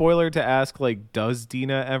No. a spoiler to ask, like, does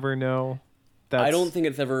Dina ever know? I don't think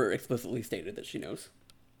it's ever explicitly stated that she knows.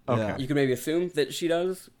 Okay. Yeah. You could maybe assume that she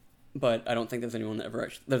does, but I don't think there's anyone that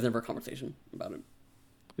there's never a conversation about it.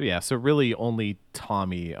 Yeah, so really only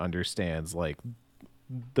Tommy understands like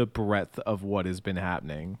the breadth of what has been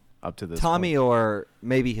happening up to this Tommy, point. or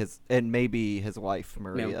maybe his wife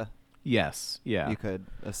Maria. Yeah. Yes, yeah. You could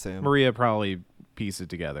assume. Maria probably pieced it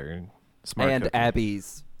together. Smart and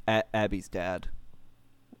cookie. Abby's dad.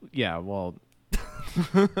 Yeah, well,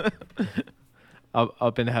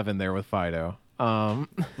 up in heaven there with Fido.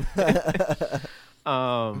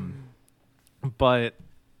 But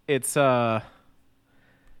it's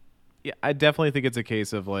yeah, I definitely think it's a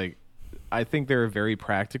case of like, I think there are very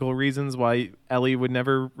practical reasons why Ellie would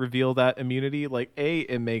never reveal that immunity. Like,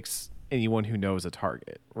 it makes anyone who knows a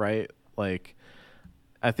target, right? Like,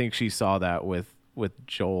 I think she saw that with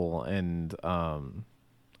Joel, and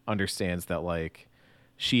understands that like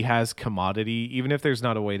she has commodity. Even if there's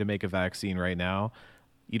not a way to make a vaccine right now,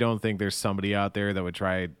 you don't think there's somebody out there that would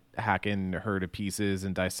try hacking her to pieces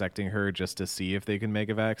and dissecting her just to see if they can make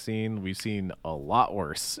a vaccine? We've seen a lot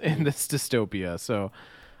worse in this dystopia. So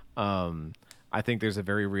I think there's a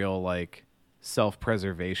very real like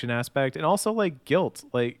self-preservation aspect, and also like guilt.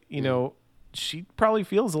 Like, you know, she probably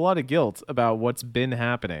feels a lot of guilt about what's been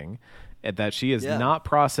happening and that she has Yeah. not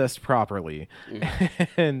processed properly.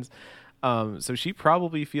 And so she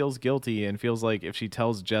probably feels guilty and feels like if she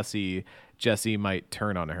tells Jesse might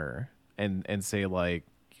turn on her and say like,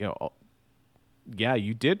 you know, yeah,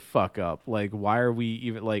 you did fuck up. Like, why are we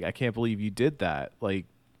even like, I can't believe you did that. Like,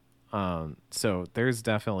 so there's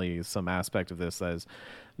definitely some aspect of this that is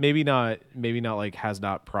maybe not like has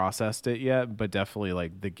not processed it yet, but definitely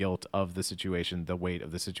like the guilt of the situation, the weight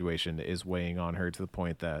of the situation is weighing on her to the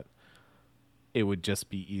point that it would just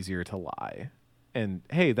be easier to lie. And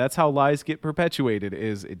hey, that's how lies get perpetuated,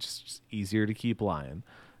 is it's just easier to keep lying.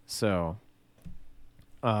 So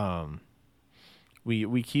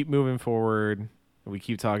we keep moving forward. We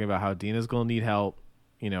keep talking about how Dina's gonna need help.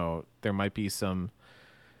 You know, there might be some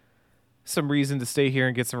reason to stay here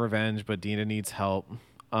and get some revenge, but Dina needs help.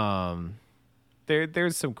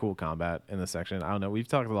 There's some cool combat in this section. I don't know. We've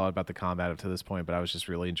talked a lot about the combat up to this point, but I was just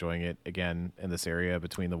really enjoying it again in this area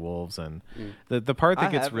between the wolves, and the part that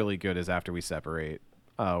I gets haven't- really good is after we separate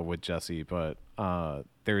with Jesse. But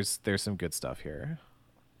there's some good stuff here.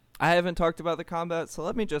 I haven't talked about the combat, so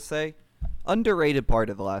let me just say underrated part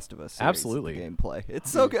of The Last of Us series, Absolutely. the gameplay. It's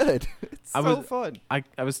so good. It's so fun. I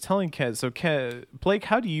was telling Ken, so Ken, Blake,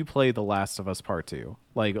 how do you play The Last of Us Part 2?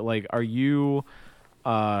 Like are you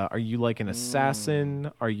like an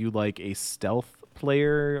assassin? Are you like a stealth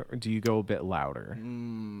player, or do you go a bit louder?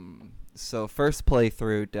 So first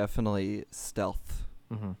playthrough, definitely stealth.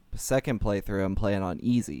 The second playthrough, I'm playing on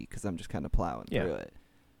easy because I'm just kind of plowing through it.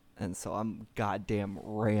 And so I'm goddamn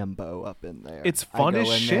Rambo up in there. It's fun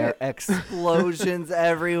as shit. Explosions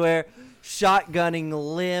everywhere. Shotgunning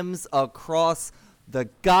limbs across the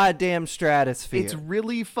goddamn stratosphere. It's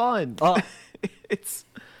really fun. It's.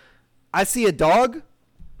 I see a dog.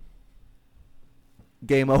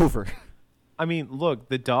 Game over. I mean, look,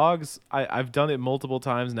 the dogs, I've done it multiple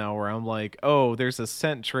times now where I'm like, oh, there's a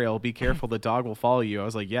scent trail. Be careful. The dog will follow you. I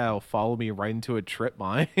was like, yeah, it'll follow me right into a trip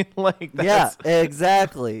mine. Like, that's... Yeah,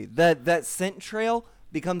 exactly. That scent trail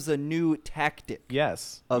becomes a new tactic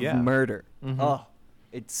of murder. Oh,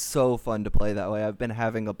 it's so fun to play that way. I've been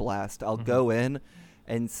having a blast. I'll go in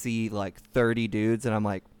and see like 30 dudes, and I'm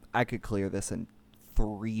like, I could clear this in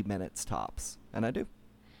 3 minutes tops. And I do.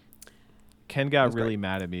 Ken got really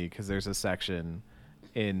mad at me because there's a section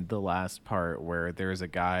in the last part where there's a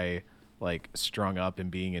guy like strung up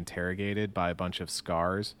and being interrogated by a bunch of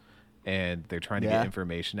scars, and they're trying to get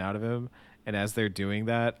information out of him. And as they're doing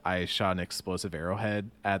that, I shot an explosive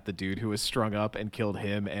arrowhead at the dude who was strung up and killed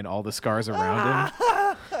him and all the scars around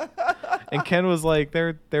him. And Ken was like,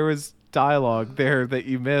 there was dialogue there that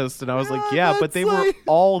you missed. And I was like, yeah, but they were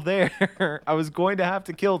all there. I was going to have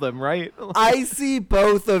to kill them, right? I see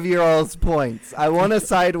both of your all's points. I want to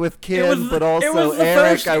side with Ken, but also it was the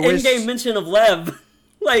Eric. First in-game mention of Lev.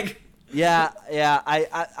 Like... Yeah.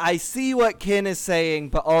 I see what Ken is saying,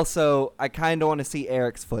 but also I kind of want to see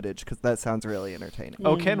Eric's footage because that sounds really entertaining.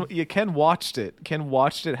 Oh, Ken watched it. Ken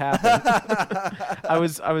watched it happen. I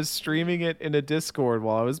was streaming it in a Discord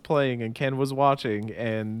while I was playing, and Ken was watching,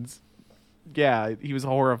 and yeah, he was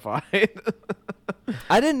horrified.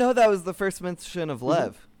 I didn't know that was the first mention of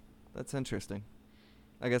Lev. That's interesting.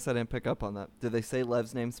 I guess I didn't pick up on that. Did they say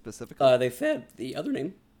Lev's name specifically? They said the other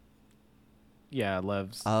name. Yeah,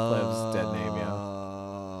 Lev's dead name,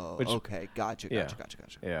 yeah. Okay, gotcha.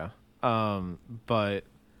 Yeah. But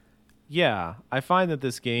yeah, I find that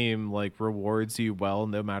this game like rewards you well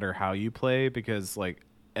no matter how you play, because like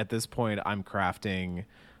at this point I'm crafting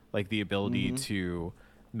like the ability to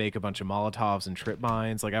make a bunch of Molotovs and trip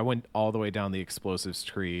mines. Like I went all the way down the explosives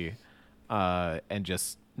tree and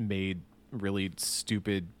just made really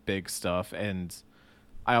stupid big stuff. And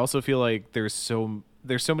I also feel like there's so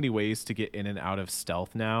many ways to get in and out of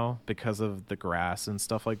stealth now because of the grass and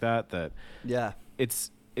stuff like that,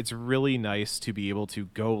 it's really nice to be able to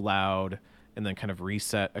go loud and then kind of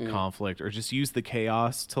reset a conflict, or just use the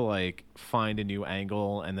chaos to like find a new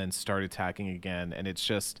angle and then start attacking again. And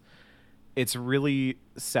it's really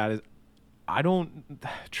sad.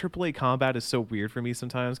 AAA combat is so weird for me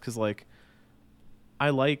sometimes, because like I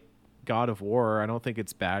like God of War. I don't think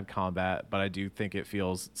it's bad combat, but I do think it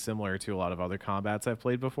feels similar to a lot of other combats I've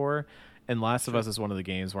played before. And Last of Us is one of the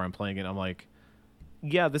games where I'm playing it, I'm like,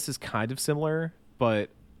 yeah, this is kind of similar, but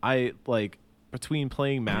I like, between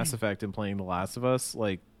playing Mass Effect and playing The Last of Us,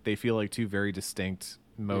 like they feel like two very distinct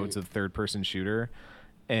modes of third-person shooter.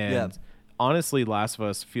 And honestly, Last of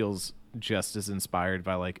Us feels just as inspired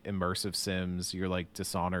by like immersive sims, your like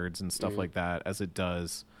Dishonored's and stuff like that, as it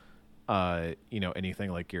does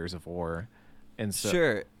anything like Gears of War. And so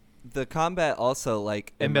sure, the combat also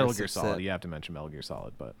like and Metal Gear Solid. You have to mention Metal Gear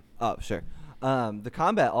Solid, but sure. The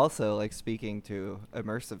combat also, like, speaking to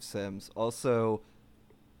immersive sims, also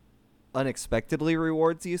unexpectedly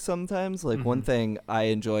rewards you sometimes. Like one thing I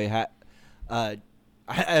enjoy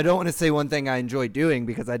I don't want to say one thing I enjoy doing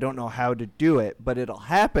because I don't know how to do it, but it'll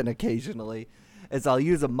happen occasionally, is I'll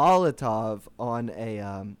use a Molotov on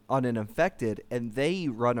an infected, and they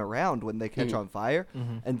run around when they catch on fire,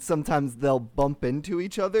 and sometimes they'll bump into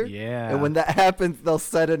each other. Yeah. And when that happens, they'll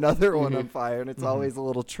set another one on fire, and it's always a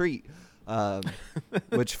little treat,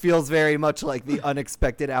 which feels very much like the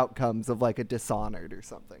unexpected outcomes of like a Dishonored or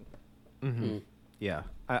something. Yeah.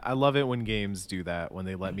 I love it when games do that, when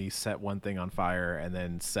they let me set one thing on fire and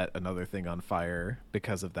then set another thing on fire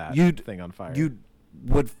because of that thing on fire. You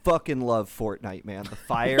would fucking love Fortnite, man. The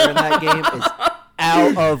fire in that game is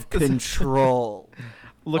out of control.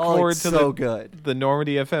 Look forward to good. The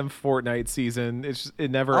Normandy FM Fortnite season. It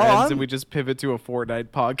never ends, and we just pivot to a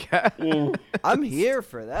Fortnite podcast. I'm here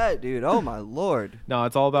for that, dude. Oh my lord. No,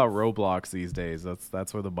 it's all about Roblox these days.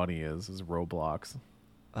 That's where the money is Roblox.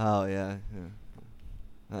 Oh yeah.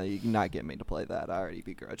 You cannot get me to play that. I already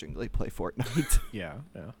begrudgingly play Fortnite. yeah,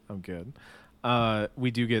 I'm good.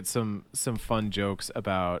 we do get some fun jokes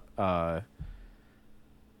about the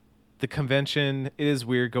convention. It is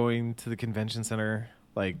weird going to the convention center.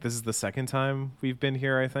 Like, this is the second time we've been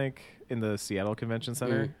here, I think, in the Seattle Convention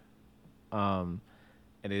Center. And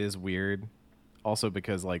it is weird. Also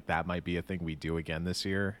because, like, that might be a thing we do again this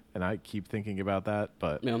year. And I keep thinking about that.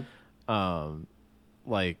 But,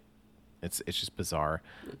 like, it's just bizarre.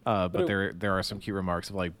 But there are some cute remarks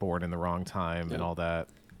of, like, born in the wrong time and all that.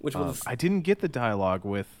 Which was... I didn't get the dialogue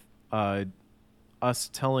with us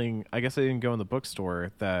telling... I guess I didn't go in the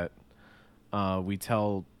bookstore that we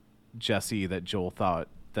tell Jesse that Joel thought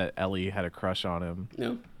that Ellie had a crush on him.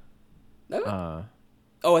 No.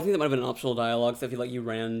 I think that might have been an optional dialogue. So if you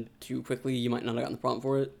ran too quickly, you might not have gotten the prompt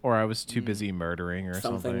for it. Or I was too busy murdering or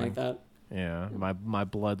something. Something like that. Yeah, my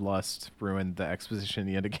bloodlust ruined the exposition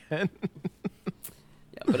yet again.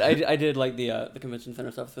 Yeah, but I did like the convention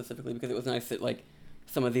center stuff specifically because it was nice that, like,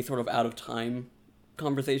 some of these sort of out of time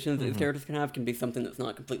conversations that these characters can have can be something that's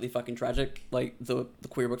not completely fucking tragic, like the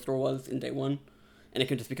queer bookstore was in day one, and it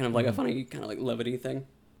can just be kind of like a funny kind of like levity thing.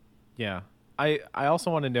 Yeah, I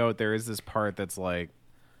also want to note there is this part that's like,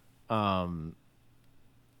 talking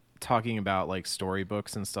about like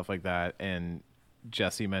storybooks and stuff like that, and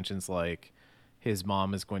Jesse mentions like his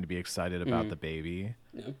mom is going to be excited about the baby.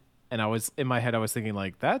 Yeah. And I was in my head, I was thinking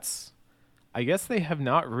like, I guess they have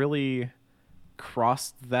not really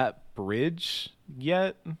crossed that bridge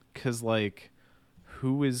yet, because like,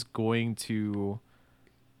 who is going to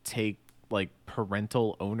take like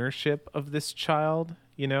parental ownership of this child?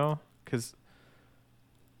 You know, because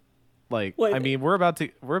like, I mean, we're about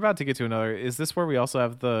to get to another. Is this where we also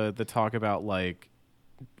have the talk about like?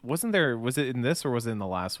 Was it in this or was it in the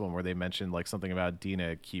last one where they mentioned like something about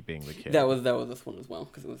Dina keeping the kid? That was this one as well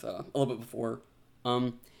because it was a little bit before. I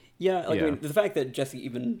mean, the fact that Jesse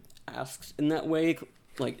even asks in that way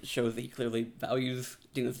like shows that he clearly values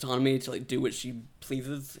Dina's autonomy to like do what she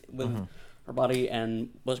pleases with her body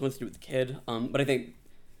and what she wants to do with the kid. But I think,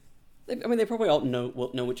 they probably all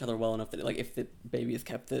know each other well enough that like if the baby is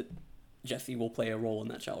kept, that Jesse will play a role in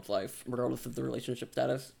that child's life regardless of the relationship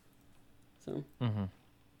status. So.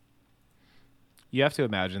 You have to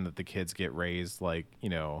imagine that the kids get raised like, you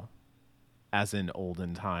know, as in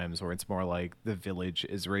olden times, where it's more like the village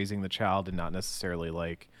is raising the child and not necessarily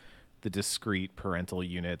like the discrete parental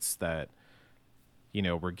units that, you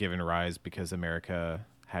know, were given rise because America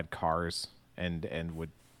had cars and would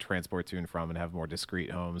transport to and from and have more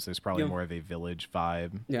discrete homes. There's probably more of a village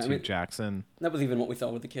vibe to Jackson. That was even what we saw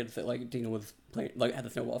with the kids that like Dina was playing, like had the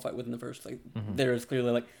snowball fight with in the first. Like there is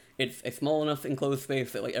clearly like it's a small enough enclosed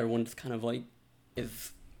space that like everyone just kind of like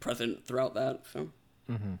is present throughout that. So,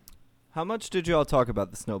 how much did you all talk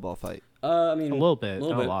about the snowball fight? I mean, a little bit,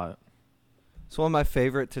 not a lot. It's one of my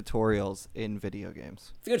favorite tutorials in video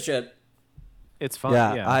games. It's good shit. It's fun.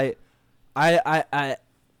 Yeah. I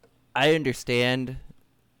understand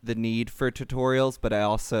the need for tutorials, but I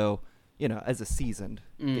also, you know, as a seasoned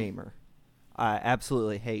gamer, I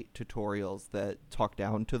absolutely hate tutorials that talk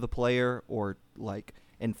down to the player or like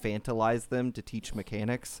infantilize them to teach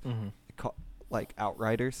mechanics. Like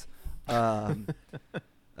Outriders, a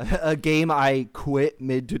game I quit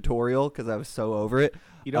mid-tutorial because I was so over it.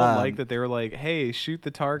 You don't like that they were like, hey, shoot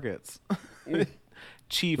the targets.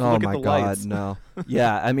 Chief, oh look my at the God, lights. No.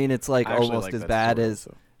 Yeah, I mean, it's like almost as bad tutorial, as...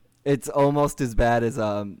 so. It's almost as bad as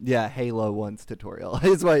Halo 1's tutorial.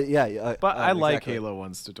 It's what, but I like exactly. Halo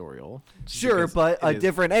 1's tutorial. Sure, but a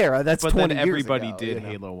different era. That's 20 years ago. But then everybody did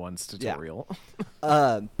Halo 1's tutorial.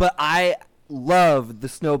 Yeah. But I love the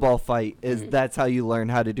snowball fight. That's how you learn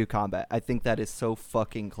how to do combat. I think that is so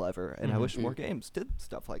fucking clever, and I wish more games did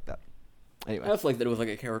stuff like that. Anyway, I also like that it was like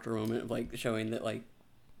a character moment of like showing that like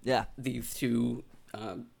these two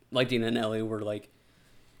like Dina and Ellie were like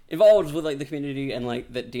involved with like the community, and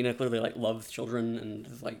like that Dina clearly like loves children and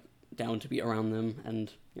is like down to be around them,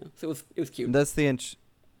 and so it was cute. And that's the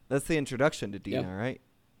introduction to Dina, right?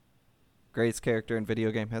 Greatest character in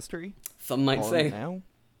video game history. Some might say. Now.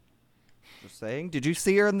 Just saying. Did you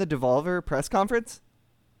see her in the Devolver press conference?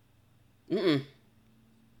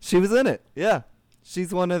 She was in it. Yeah,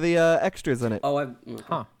 she's one of the extras in it. Oh, I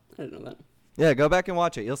didn't know that. Yeah, go back and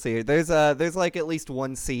watch it. You'll see her. There's like at least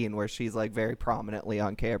one scene where she's like very prominently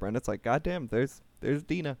on camera, and it's like, goddamn, there's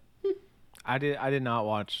Dina. I did not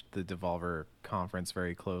watch the Devolver conference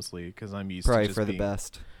very closely because I'm used Probably to just for the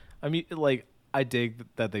best. I mean, like I dig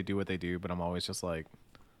that they do what they do, but I'm always just like,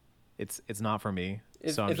 it's not for me.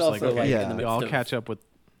 So I'm just like, okay, I'll catch up with.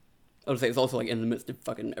 I would say it's also like in the midst of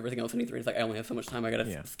fucking everything else in E3. It's like I only have so much time. I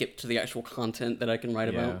gotta skip to the actual content that I can write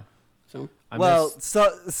about. So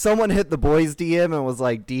Someone hit the boys DM and was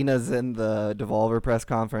like, Dina's in the Devolver press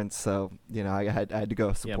conference, so I had to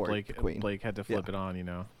go support the queen. Blake had to flip it on,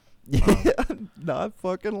 Yeah, not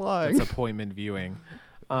fucking lying. It's appointment viewing.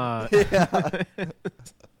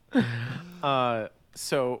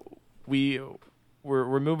 So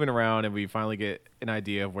we're moving around, and we finally get an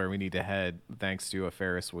idea of where we need to head thanks to a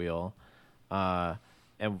Ferris wheel.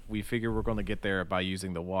 And we figure we're going to get there by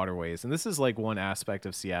using the waterways. And this is like one aspect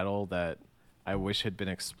of Seattle that I wish had been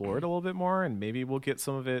explored a little bit more, and maybe we'll get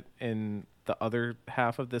some of it in the other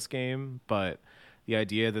half of this game. But the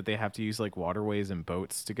idea that they have to use like waterways and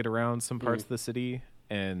boats to get around some parts of the city,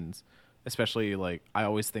 and especially like I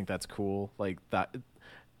always think that's cool. Like that,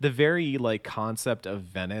 the very like concept of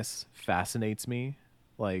Venice fascinates me.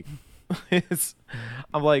 Like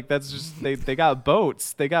I'm like, that's just they got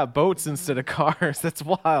boats. They got boats instead of cars. That's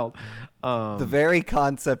wild. The very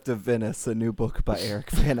concept of Venice, a new book by Eric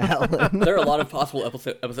Van Allen. There are a lot of possible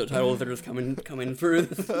episode titles that are just coming through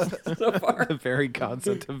this so far. The very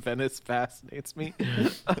concept of Venice fascinates me.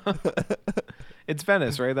 It's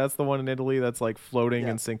Venice, right? That's the one in Italy that's like floating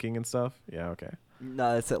and sinking and stuff. Yeah, okay.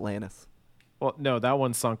 No, it's Atlantis. Well, no, that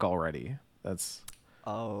one sunk already. That's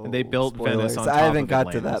and they built spoilers. Venice on top I haven't of got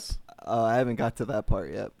Atlantis. to that. I haven't got to that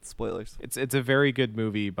part yet. Spoilers. It's a very good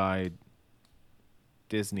movie by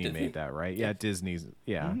Disney made that, right? Yeah, Disney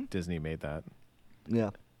made that. Yeah.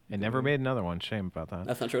 And never made another one. Shame about that.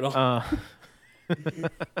 That's not true at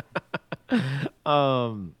all.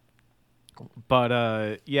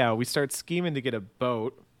 But we start scheming to get a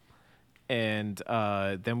boat, and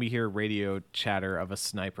then we hear radio chatter of a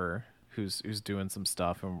sniper who's doing some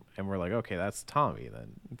stuff, and we're like, okay, that's Tommy.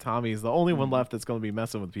 Then Tommy's the only one left that's going to be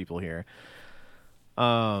messing with people here.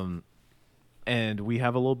 And we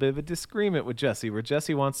have a little bit of a disagreement with Jesse, where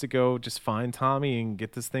Jesse wants to go just find Tommy and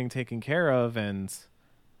get this thing taken care of, and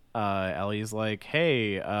Ellie's like,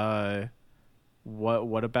 hey,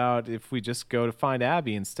 what about if we just go to find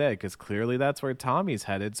Abby instead? Because clearly that's where Tommy's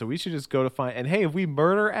headed, so we should just go to find. And hey, if we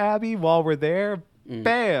murder Abby while we're there,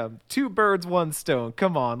 bam, 2 birds, 1 stone.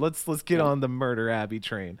 Come on, let's get on the murder Abby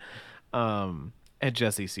train. And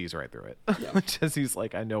Jesse sees right through it. Yeah. Jesse's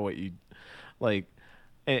like, I know what you like,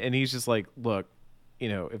 and he's just like, look,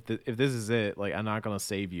 if this is it, like, I'm not gonna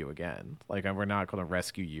save you again. Like, we're not gonna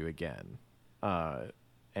rescue you again.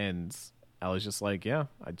 And Ellie's just like, yeah,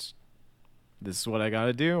 this is what I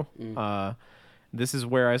gotta do. This is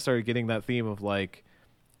where I started getting that theme of like,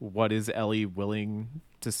 what is Ellie willing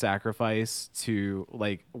to sacrifice to,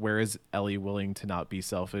 like, where is Ellie willing to not be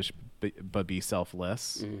selfish but be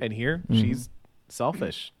selfless? And here she's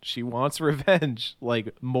selfish. She wants revenge,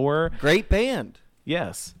 like more. Great band.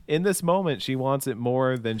 Yes, in this moment she wants it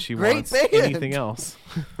more than she wants anything else.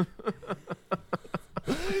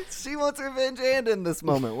 She wants revenge, and in this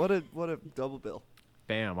moment, what a double bill.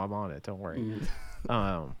 Bam, I'm on it, don't worry.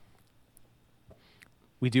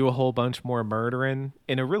 We do a whole bunch more murdering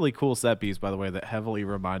in a really cool set piece, by the way, that heavily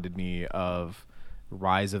reminded me of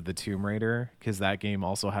Rise of the Tomb Raider, because that game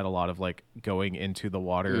also had a lot of like going into the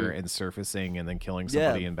water and surfacing and then killing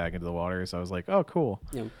somebody and back into the water. So I was like, oh, cool.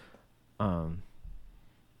 Yeah.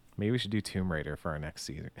 Maybe we should do Tomb Raider for our next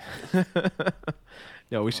season.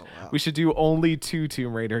 No, we should do only 2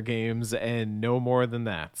 Tomb Raider games and no more than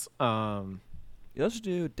that. You should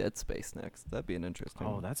do Dead Space next. That'd be an interesting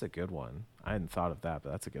one. That's a good one. I hadn't thought of that,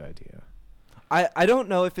 but that's a good idea. I don't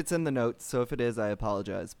know if it's in the notes, so if it is, I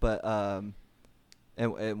apologize. But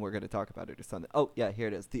and we're going to talk about it or something. Oh, yeah, here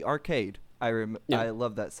it is. The arcade. I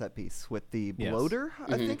love that set piece with the bloater,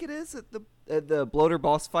 I think it is, at the bloater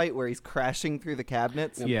boss fight where he's crashing through the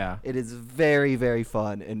cabinets. Yeah. It is very, very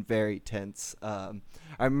fun and very tense. I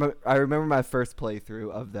remember my first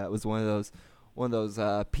playthrough of that was one of those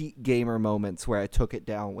peak gamer moments where I took it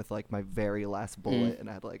down with like my very last bullet and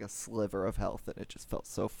I had like a sliver of health, and it just felt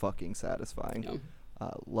so fucking satisfying.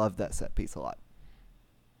 Love that set piece a lot.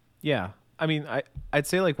 Yeah. I mean, I'd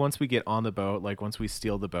say like once we get on the boat, like once we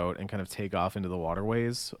steal the boat and kind of take off into the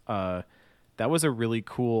waterways, that was a really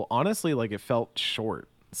cool, honestly, like it felt short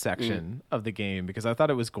section of the game, because I thought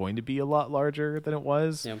it was going to be a lot larger than it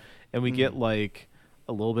was. And we get like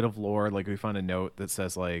a little bit of lore. Like we found a note that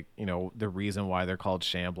says like, the reason why they're called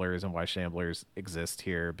Shamblers and why Shamblers exist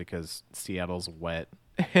here, because Seattle's wet.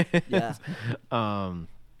 Yeah.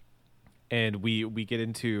 And we get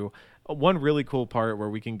into one really cool part where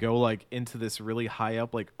we can go like into this really high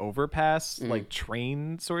up like overpass like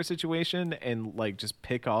train sort of situation and like just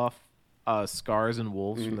pick off scars and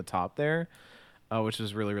wolves from the top there, which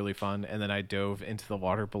was really, really fun. And then I dove into the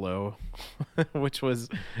water below, which was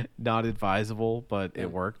not advisable, but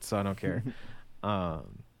it worked, so I don't care.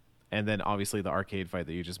 And then obviously the arcade fight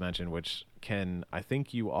that you just mentioned, which I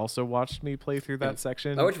think you also watched me play through that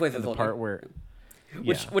section. I watched you play through and the the whole part game.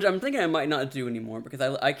 where, Which I'm thinking I might not do anymore because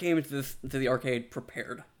I came to the arcade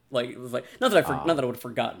prepared. Like it was like not that not that I would have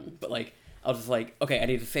forgotten, but like I was just like, okay, I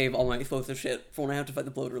need to save all my explosive shit for when I have to fight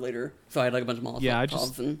the bloater later. So I had like a bunch of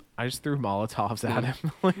Molotovs. I just threw Molotovs at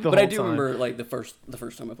him. Like the But I whole do time. remember like the first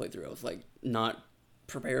time I played through, I was like not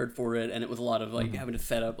prepared for it, and it was a lot of like having to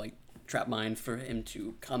set up like trap mines for him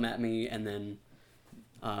to come at me and then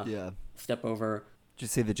step over. Did you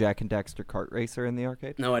see the Jack and Daxter kart racer in the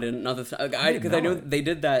arcade? No, I didn't. Not this. Because I know they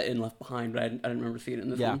did that in Left Behind, but I didn't remember seeing it in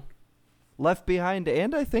this one. Left Behind,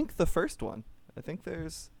 and I think the first one. I think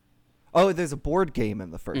there's a board game in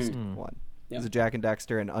the first one. Yeah. There's a Jack and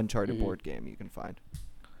Daxter and Uncharted board game you can find.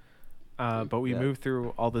 But we move through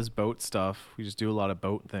all this boat stuff. We just do a lot of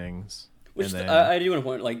boat things. Which and then, I do want to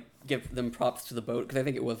point, like, give them props to the boat because I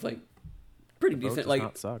think it was like pretty the boat decent. does Like,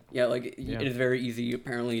 not suck. yeah, like it is very easy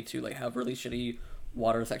apparently to like have really shitty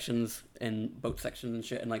water sections and boat sections and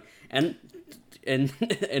shit, and like and in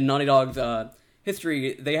Naughty Dog's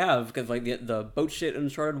history they have because like the boat shit in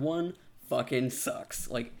Uncharted 1 fucking sucks.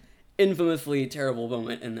 Like infamously terrible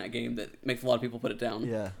moment in that game that makes a lot of people put it down.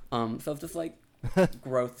 Yeah. So it's just like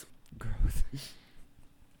growth.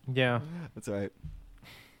 Yeah. That's right.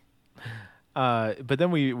 But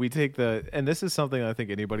then we take and this is something I think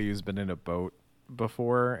anybody who's been in a boat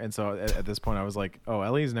before, and so at this point I was like, oh,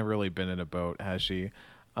 Ellie's never really been in a boat, has she?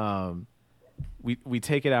 We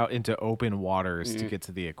take it out into open waters to get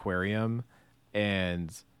to the aquarium,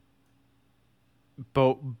 and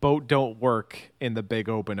boat don't work in the big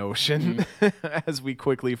open ocean, as we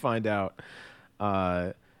quickly find out.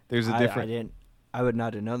 There's a different. I would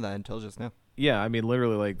not have known that until just now. Yeah, I mean,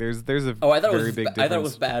 literally, like there's a I thought very it was big difference. I thought it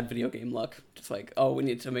was bad video game luck. Just like, oh, we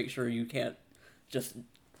need to make sure you can't just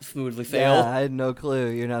smoothly sail. Yeah, I had no clue.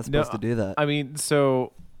 You're not supposed to do that. I mean,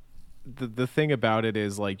 so the thing about it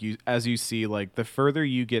is like as you see, like the further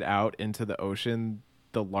you get out into the ocean,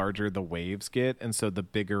 the larger the waves get, and so the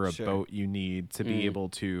bigger a boat you need to be able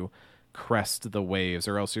to crest the waves,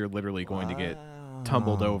 or else you're literally going to get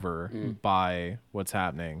tumbled over by what's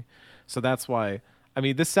happening. So that's why, I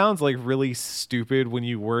mean, this sounds like really stupid when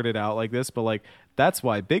you word it out like this, but like that's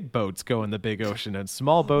why big boats go in the big ocean and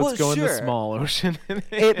small boats go in the small ocean.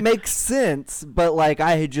 It makes sense, but like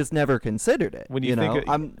I had just never considered it. When you think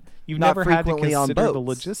you've not never had to frequently on consider the boats.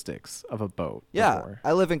 logistics of a boat. Yeah, before.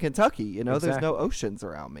 I live in Kentucky. You know, there's no Exactly. oceans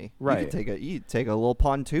around me. Right. You take a little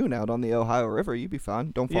pontoon out on the Ohio River. You'd be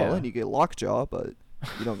fine. Don't fall Yeah. in. You get lockjaw, but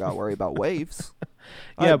you don't got to worry about waves.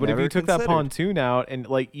 Yeah, I'd but if never you took that considered. pontoon out and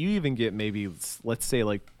like you even get maybe, let's say,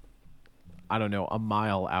 like, I don't know, a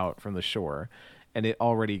mile out from the shore, and it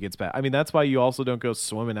already gets bad. I mean, that's why you also don't go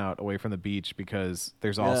swimming out away from the beach, because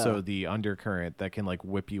there's also the undercurrent that can like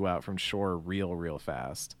whip you out from shore real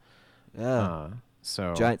fast. Yeah,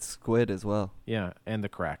 So giant squid as well. yeah, and the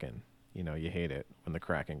Kraken. You know, you hate it when the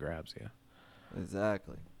Kraken grabs you.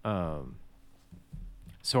 Exactly.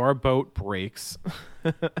 So our boat breaks,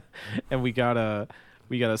 and we gotta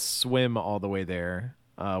swim all the way there.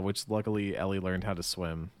 Which luckily Ellie learned how to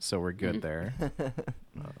swim, so we're good there.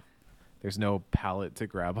 There's no pallet to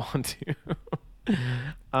grab onto.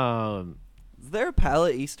 Is there a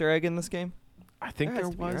pallet Easter egg in this game? I think There there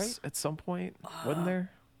has to be, was right? at some point, wasn't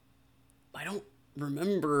there? I don't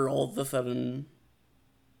remember all of a sudden.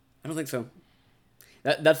 I don't think so.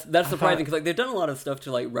 That's surprising because like they've done a lot of stuff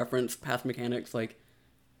to like reference past mechanics, like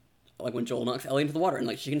when Joel knocks Ellie into the water and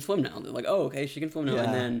like she can swim now. They're like, oh, okay, she can swim now. Yeah.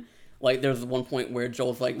 And then like there's one point where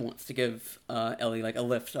Joel's like wants to give Ellie like a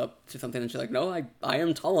lift up to something, and she's like, no, I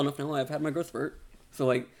am tall enough now. I've had my growth spurt. So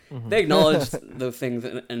like they acknowledge those things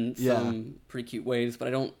in some pretty cute ways, but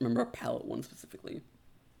I don't remember a palette one specifically.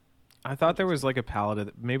 I thought there was like a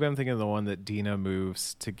pallet. Maybe I'm thinking of the one that Dina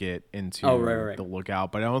moves to get into right. the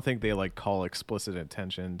lookout, but I don't think they like call explicit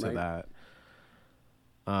attention to Right.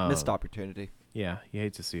 that. Missed opportunity. Yeah, you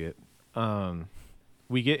hate to see it.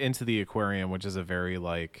 We get into the aquarium, which is a very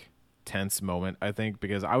like tense moment, I think,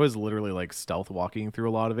 because I was literally like stealth walking through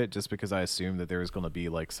a lot of it just because I assumed that there was going to be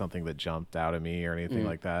like something that jumped out at me or anything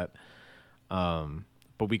like that.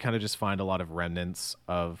 But we kind of just find a lot of remnants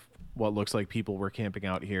of what looks like people were camping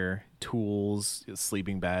out here, tools,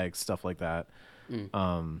 sleeping bags, stuff like that.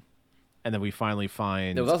 And then we finally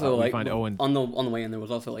find There was also we like find Owen. on the way in. There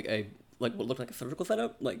was also like what looked like a surgical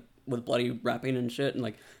setup, like with bloody wrapping and shit, and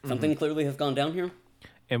like something clearly has gone down here.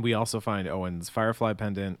 And we also find Owen's Firefly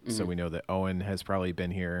pendant, so we know that Owen has probably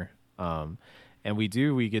been here. And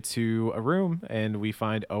we get to a room, and we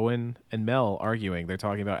find Owen and Mel arguing. They're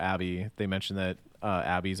talking about Abby. They mention that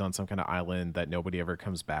Abby's on some kind of island that nobody ever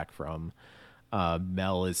comes back from.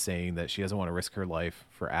 Mel is saying that she doesn't want to risk her life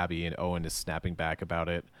for Abby, and Owen is snapping back about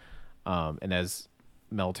it. And as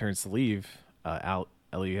Mel turns to leave,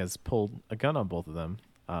 Ellie has pulled a gun on both of them.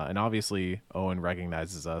 And obviously, Owen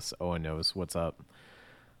recognizes us. Owen knows what's up.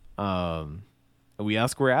 We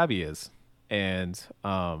ask where Abby is, and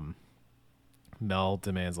Mel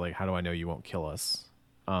demands, like, how do I know you won't kill us?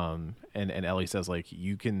 And Ellie says, like,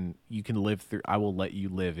 you can live through. I will let you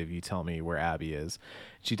live if you tell me where Abby is.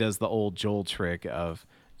 She does the old Joel trick of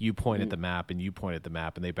you point at the map and you point at the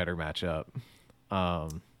map, and they better match up.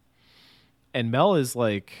 And Mel is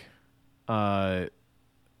like,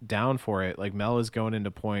 down for it. Like, Mel is going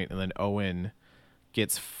into point, and then Owen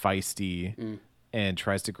gets feisty and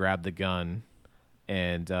tries to grab the gun,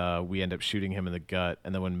 and we end up shooting him in the gut.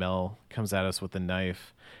 And then when Mel comes at us with the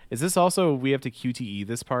knife, is this also we have to QTE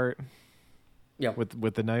this part? Yeah,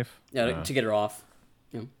 with the knife. Yeah, to get her off.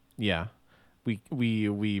 Yeah. Yeah,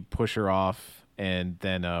 we push her off, and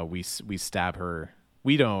then we stab her.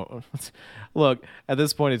 We don't look at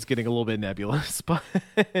this point. It's getting a little bit nebulous, but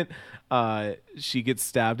she gets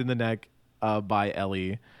stabbed in the neck by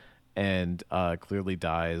Ellie, and clearly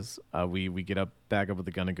dies. We get back up with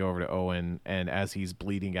the gun and go over to Owen, and as he's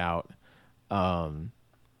bleeding out,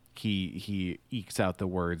 he ekes out the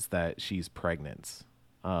words that she's pregnant.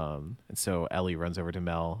 And so Ellie runs over to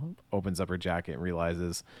Mel, opens up her jacket, and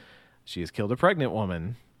realizes she has killed a pregnant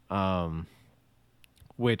woman,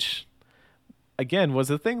 which again was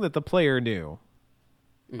a thing that the player knew.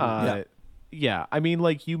 Yeah, I mean,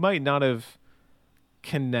 like, you might not have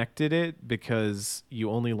connected it because you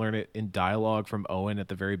only learn it in dialogue from Owen at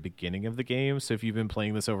the very beginning of the game. So if you've been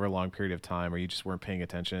playing this over a long period of time, or you just weren't paying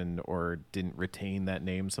attention or didn't retain that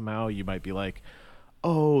name somehow, you might be like,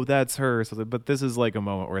 oh, that's her. So, but this is like a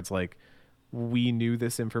moment where it's like, we knew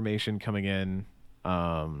this information coming in,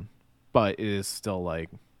 but it is still like,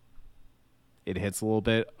 it hits a little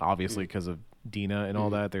bit, obviously, because of Dina and all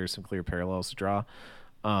that. There's some clear parallels to draw.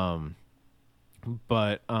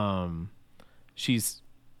 But she's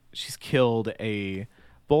killed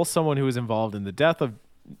both someone who was involved in the death of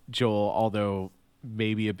Joel, although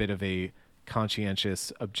maybe a bit of a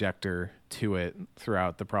conscientious objector to it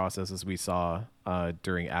throughout the process, as we saw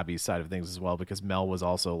during Abby's side of things as well, because Mel was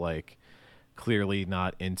also like clearly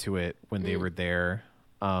not into it when they were there.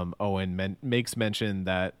 Owen makes mention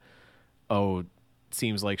that,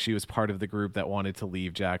 seems like she was part of the group that wanted to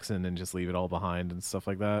leave Jackson and just leave it all behind and stuff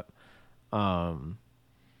like that.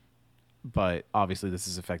 But obviously this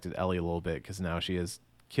has affected Ellie a little bit, because now she has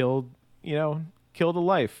killed a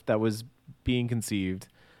life that was being conceived.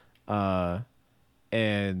 And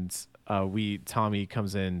Tommy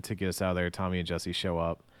comes in to get us out of there. Tommy and Jesse show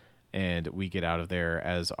up, and we get out of there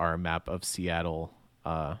as our map of Seattle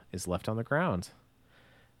is left on the ground.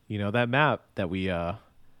 You know, that map that we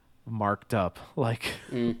marked up like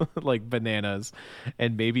like bananas,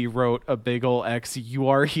 and maybe wrote a big ol' X, you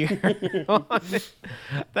are here on it.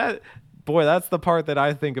 That's the part that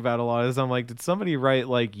I think about a lot, is I'm like, did somebody write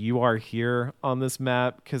like you are here on this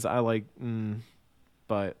map? Because I like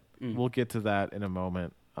but we'll get to that in a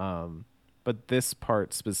moment. But this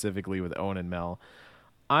part specifically with Owen and Mel,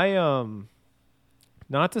 I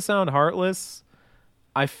not to sound heartless,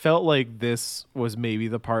 I felt like this was maybe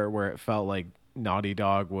the part where it felt like Naughty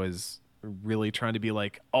Dog was really trying to be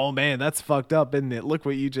like, oh man, that's fucked up, isn't it? Look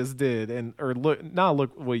what you just did.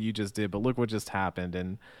 Look what you just did, but look what just happened.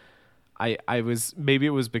 And I was, maybe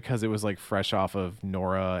it was because it was like fresh off of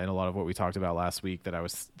Nora and a lot of what we talked about last week that I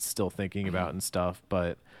was still thinking about and stuff.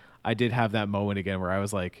 But I did have that moment again where I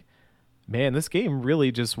was like, man, this game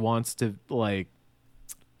really just wants to like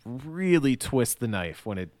really twist the knife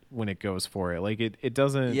when it goes for it. Like it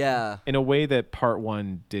doesn't, in a way that part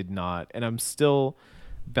one did not. And I'm still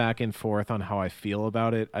back and forth on how I feel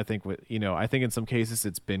about it. I think I think in some cases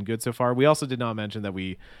it's been good so far. We also did not mention that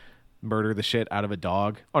we murder the shit out of a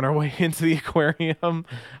dog on our way into the aquarium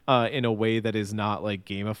in a way that is not like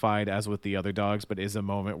gamified as with the other dogs, but is a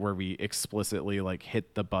moment where we explicitly like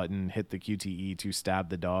hit the button, hit the QTE to stab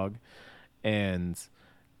the dog. And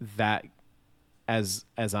that, as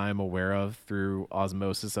I'm aware of through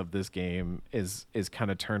osmosis of this game, is kind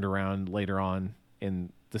of turned around later on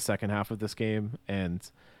in the second half of this game. And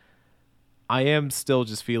I am still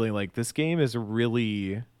just feeling like this game is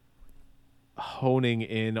really honing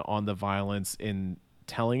in on the violence in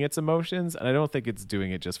telling its emotions. And I don't think it's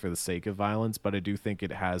doing it just for the sake of violence, but I do think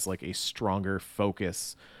it has like a stronger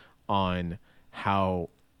focus on how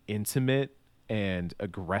intimate and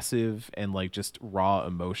aggressive and like just raw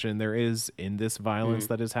emotion there is in this violence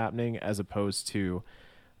that is happening, as opposed to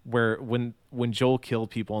where when Joel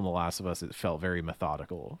killed people in The Last of Us, it felt very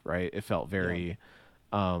methodical, right? It felt very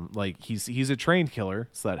Like he's a trained killer,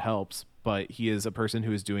 so that helps, but he is a person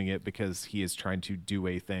who is doing it because he is trying to do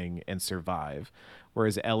a thing and survive.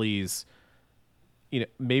 Whereas Ellie's,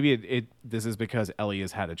 maybe this is because Ellie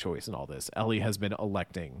has had a choice in all this. Ellie has been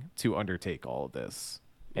electing to undertake all of this,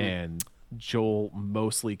 and Joel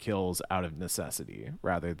mostly kills out of necessity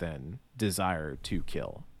rather than desire to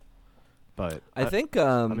kill. But I think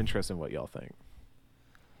I'm interested in what y'all think.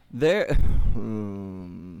 There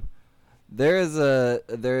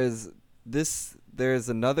is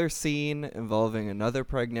another scene involving another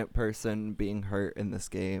pregnant person being hurt in this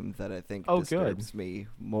game that I think disturbs me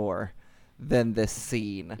more than this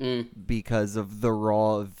scene because of the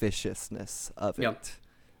raw viciousness of it.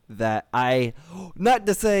 That not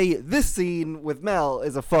to say this scene with Mel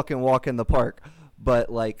is a fucking walk in the park,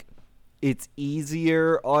 but like it's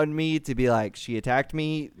easier on me to be like, she attacked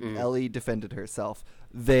me, Ellie defended herself,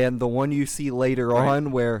 than the one you see later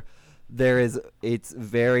on where it's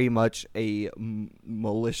very much a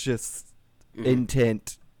malicious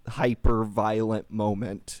intent, hyper violent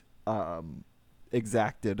moment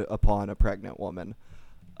exacted upon a pregnant woman.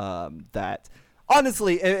 That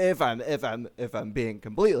honestly, if I'm being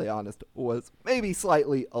completely honest, was maybe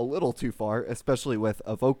slightly a little too far, especially with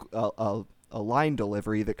a line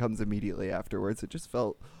delivery that comes immediately afterwards. It just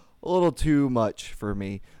felt a little too much for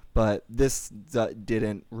me. But this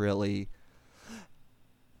didn't really.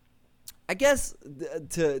 I guess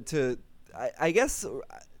I guess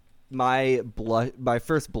my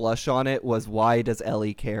first blush on it was, why does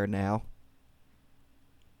Ellie care now?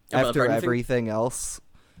 After everything else.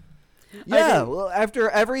 Yeah, well, after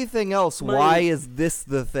everything else, why is this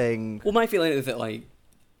the thing? Well, my feeling is that, like,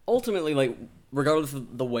 ultimately, like, regardless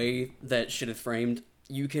of the way that shit is framed,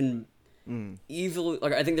 you can easily,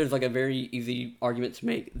 like, I think there's, like, a very easy argument to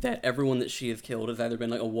make that everyone that she has killed has either been,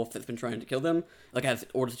 like, a wolf that's been trying to kill them, like, has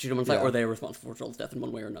orders to shoot them on sight, or they are responsible for Joel's death in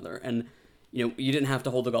one way or another. And, you didn't have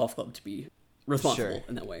to hold the golf club to be responsible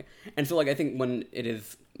in that way. And so, like, I think when it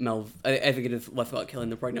is Mel's, I think it is less about killing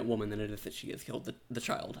the pregnant woman than it is that she has killed the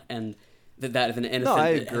child, and that is an innocent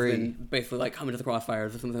that has been basically, like, coming to the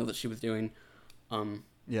crossfires of something that she was doing. So,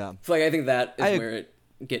 like, I think that is where it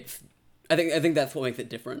gets. I think that's what makes it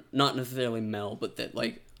different. Not necessarily Mel, but that,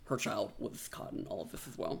 like, her child was caught in all of this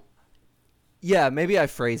as well. Yeah, maybe I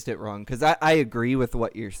phrased it wrong, because I agree with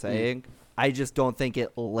what you're saying. I just don't think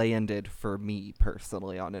it landed for me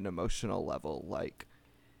personally on an emotional level. Like,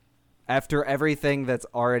 after everything that's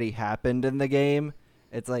already happened in the game,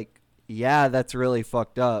 it's like, yeah, that's really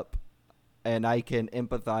fucked up, and I can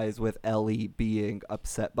empathize with Ellie being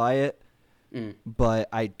upset by it, but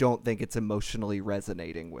I don't think it's emotionally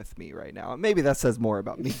resonating with me right now. Maybe that says more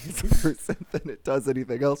about me as a person than it does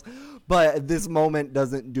anything else, but this moment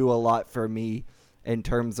doesn't do a lot for me in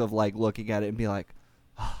terms of, like, looking at it and be like,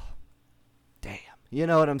 oh, damn. You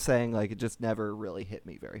know what I'm saying? Like, it just never really hit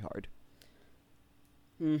me very hard.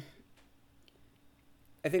 I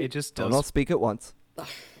think it just does. Don't all speak at once.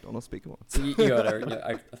 Don't all speak at once. you got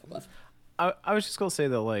it. I was just gonna say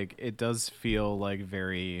that, like, it does feel like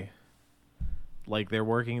very, like, they're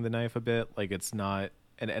working the knife a bit. Like, it's not,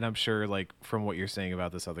 and I'm sure, like, from what you're saying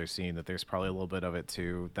about this other scene, that there's probably a little bit of it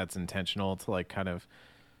too that's intentional to, like, kind of,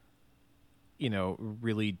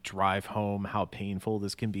 really drive home how painful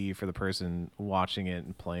this can be for the person watching it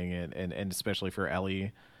and playing it, and especially for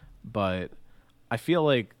Ellie. But I feel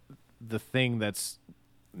like the thing that's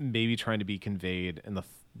maybe trying to be conveyed in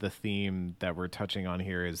the theme that we're touching on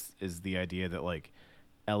here is the idea that, like,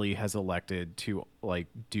 Ellie has elected to, like,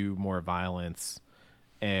 do more violence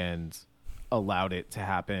and allowed it to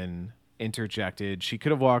happen, interjected. She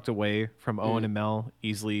could have walked away from Owen and Mel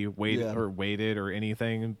easily, waited or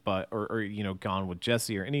anything, but or gone with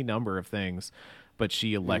Jesse or any number of things, but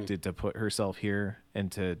she elected to put herself here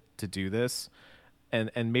and to do this.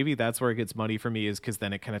 And maybe that's where it gets muddy for me, is because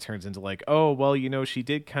then it kind of turns into, like, oh, well, she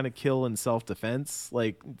did kind of kill in self-defense.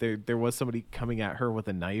 Like, there was somebody coming at her with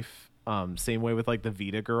a knife. Same way with, like, the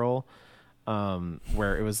Vita girl,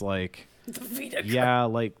 where it was like, the Vita girl. Yeah,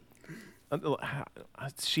 like,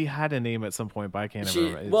 she had a name at some point, but I can't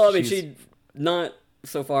remember. Well, I mean, she not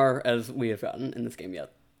so far as we have gotten in this game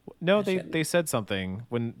yet. No, they said something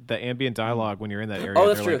when the ambient dialogue when you're in that area. Oh,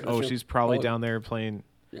 that's they're true. Like, that's she's probably down there playing.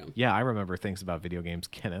 Yeah. Yeah, I remember things about video games,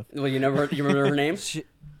 Kenneth. Well, you remember her name?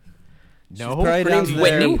 No, her name's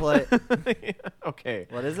Whitney. Okay.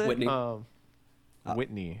 What is it? Whitney.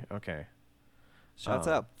 Whitney. Okay. Shouts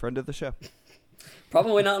out, friend of the show.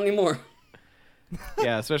 Probably not anymore.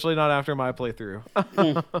 Yeah, especially not after my playthrough.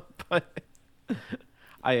 But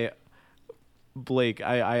Blake,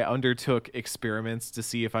 I undertook experiments to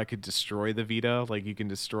see if I could destroy the Vita. Like, you can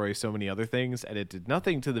destroy so many other things, and it did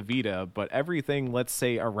nothing to the Vita, but everything, let's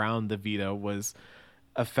say, around the Vita was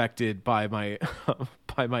affected by my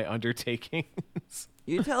by my undertakings.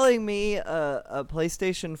 You telling me a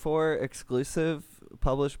PlayStation 4 exclusive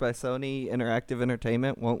published by Sony Interactive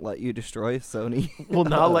Entertainment won't let you destroy Sony? Will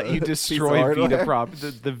not let you piece of destroy Vita hardware? prop.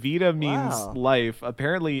 The Vita means Wow. life,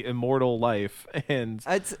 apparently immortal life, and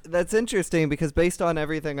That's interesting because based on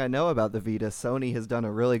everything I know about the Vita, Sony has done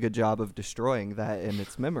a really good job of destroying that in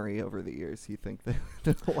its memory over the years. You think they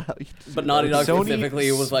would allow you to But do Naughty that? Dog Sony-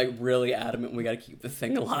 specifically was like really adamant. We got to keep this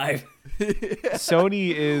thing alive.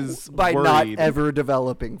 Sony is by not worried. ever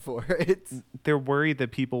developing for it. They're worried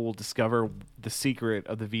that people will discover the secret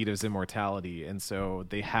of the Vita's immortality, and so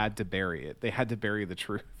they had to bury it. They had to bury the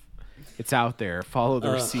truth. It's out there. Follow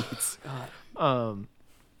the receipts. God.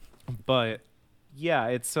 But yeah,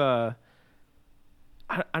 it's I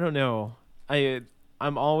don't know.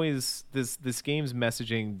 I'm always this game's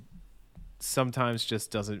messaging sometimes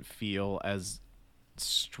just doesn't feel as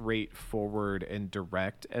straightforward and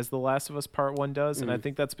direct as The Last of Us Part 1 does, and I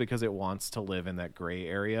think that's because it wants to live in that gray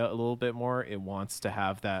area a little bit more. It wants to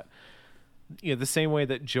have that, the same way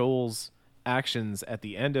that Joel's actions at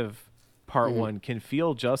the end of Part 1 can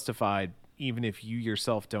feel justified even if you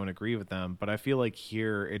yourself don't agree with them, but I feel like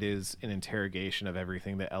here it is an interrogation of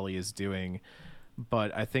everything that Ellie is doing.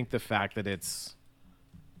 But I think the fact that it's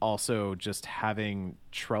also just having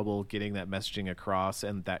trouble getting that messaging across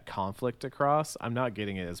and that conflict across, I'm not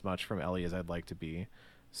getting it as much from Ellie as I'd like to be.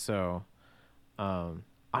 So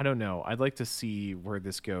I don't know. I'd like to see where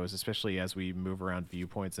this goes, especially as we move around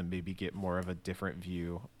viewpoints and maybe get more of a different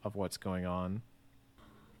view of what's going on.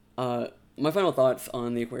 My final thoughts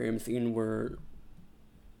on the aquarium scene were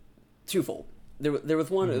twofold. There was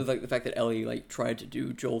one, it was like the fact that Ellie like tried to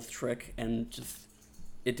do Joel's trick and just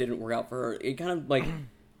it didn't work out for her. It kind of like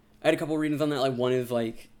I had a couple readings on that. Like one is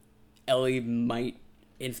like Ellie might,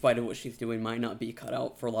 in spite of what she's doing, might not be cut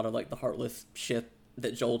out for a lot of like the heartless shit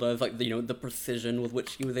that Joel does. Like the precision with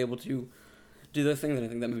which he was able to do those things. And I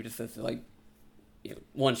think that movie just says that, like,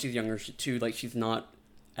 one, she's younger. Two, like she's not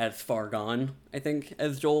as far gone, I think,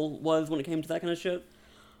 as Joel was when it came to that kind of shit.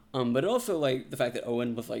 But also like the fact that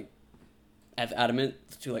Owen was like as adamant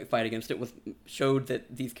to like fight against it showed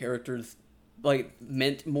that these characters like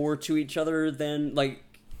meant more to each other than like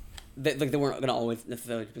they weren't gonna always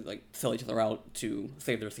necessarily like sell each other out to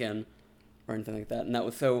save their skin or anything like that. And that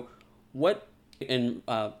was so what in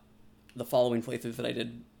the following playthroughs that I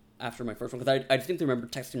did after my first one, because I distinctly remember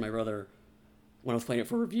texting my brother when I was playing it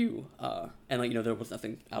for review, and like there was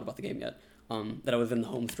nothing out about the game yet, that I was in the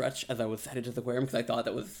home stretch as I was headed to the aquarium because I thought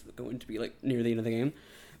that was going to be like near the end of the game.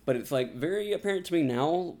 But it's like very apparent to me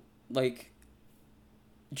now, like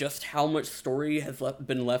just how much story has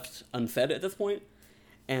been left unsaid at this point.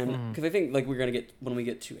 And because I think like we're gonna get, when we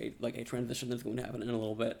get to a transition that's going to happen in a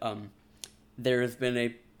little bit, there has been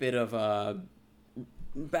a bit of a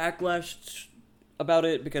backlash about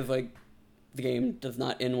it because like the game does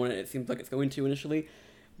not end when it seems like it's going to initially,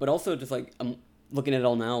 but also just like I'm looking at it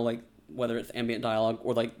all now, like whether it's ambient dialogue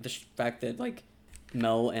or like the fact that like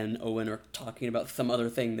Mel and Owen are talking about some other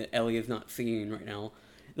thing that Ellie is not seeing right now.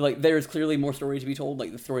 Like there's clearly more story to be told.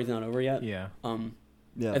 Like the story's not over yet. Yeah.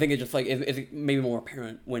 Yeah. I think it's just like it's maybe more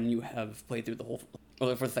apparent when you have played through the whole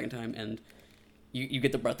for the second time and you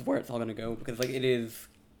get the breadth of where it's all gonna go, because like it is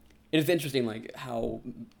interesting like how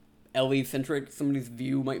Ellie centric somebody's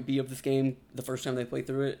view might be of this game the first time they play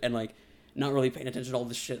through it, and like not really paying attention to all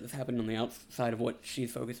the shit that's happening on the outside of what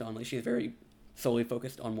she's focused on. Like she's very solely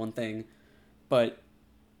focused on one thing, but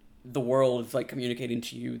the world is like communicating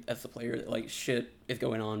to you as the player that like shit is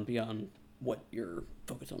going on beyond what you're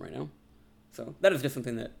focused on right now. So that is just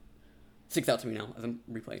something that sticks out to me now as I'm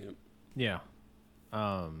replaying it. Yeah.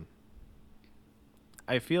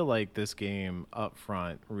 I feel like this game up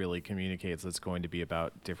front really communicates it's going to be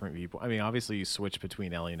about different people. I mean, obviously you switch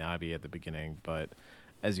between Ellie and Abby at the beginning, but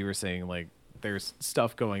as you were saying, like there's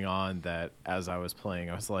stuff going on that as I was playing,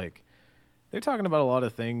 I was like, they're talking about a lot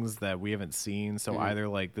of things that we haven't seen. So either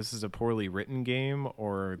like this is a poorly written game,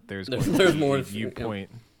 or there's going to be more a viewpoint.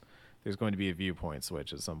 Yeah. There's going to be a viewpoint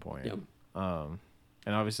switch at some point. Yeah.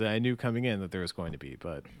 And obviously I knew coming in that there was going to be,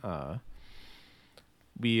 but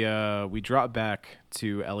we dropped back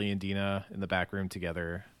to Ellie and Dina in the back room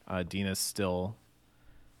together. Dina's still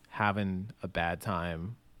having a bad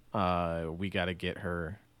time. We got to get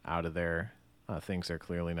her out of there. Things are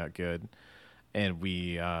clearly not good. And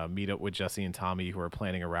we meet up with Jesse and Tommy, who are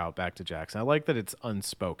planning a route back to Jackson. I like that it's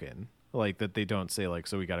unspoken. like that they don't say like,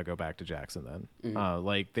 so we got to go back to Jackson then.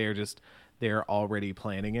 Like they're already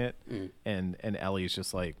planning it, and Ellie's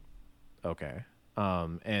just like, okay.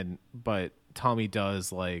 But Tommy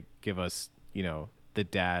does like give us, you know,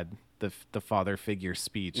 the father figure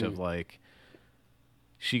speech of like,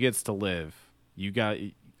 she gets to live.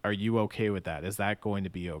 Are you okay with that? Is that going to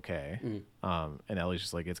be okay? And Ellie's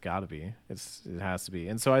just like, it's got to be. It has to be.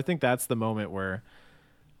 And so I think that's the moment where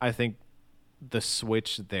I think the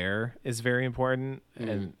switch there is very important,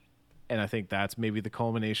 and I think that's maybe the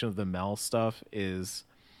culmination of the Mel stuff is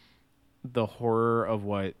the horror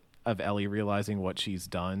of Ellie realizing what she's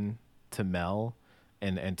done to Mel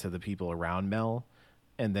and to the people around Mel,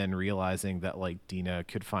 and then realizing that like Dina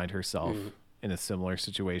could find herself in a similar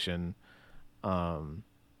situation.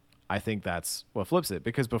 I think that's what flips it,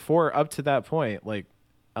 because before, up to that point, like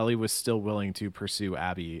Ellie was still willing to pursue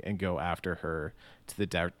Abby and go after her to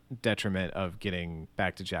the detriment of getting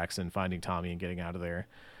back to Jackson, finding Tommy, and getting out of there.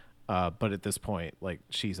 But at this point, like,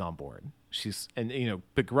 she's on board. And you know,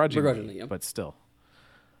 begrudgingly, yeah. But still.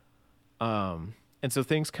 And so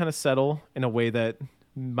things kind of settle in a way that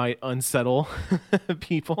might unsettle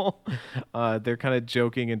people. They're kind of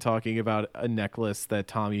joking and talking about a necklace that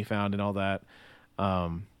Tommy found and all that.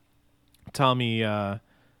 Tommy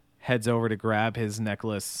heads over to grab his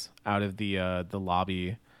necklace out of the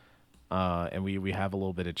lobby, and we have a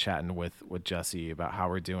little bit of chatting with Jesse about how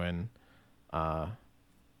we're doing, and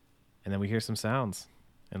then we hear some sounds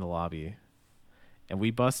in the lobby, and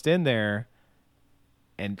we bust in there,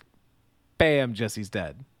 and bam, Jesse's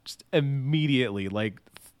dead. Just immediately, like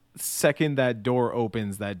second that door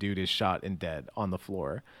opens, that dude is shot and dead on the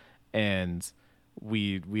floor, and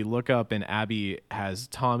we look up, and Abby has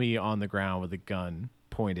Tommy on the ground with a gun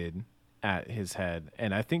pointed at his head,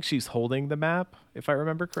 and I think she's holding the map, if I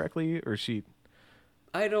remember correctly, or she.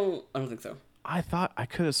 I don't think so. I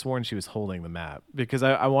could have sworn she was holding the map, because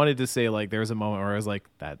I wanted to say like there was a moment where I was like,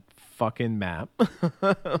 that fucking map,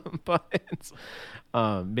 but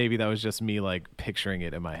maybe that was just me like picturing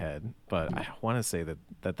it in my head, but I want to say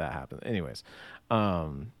that happened.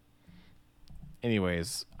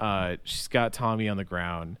 Anyways, she's got Tommy on the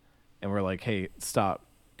ground, and we're like, hey, stop,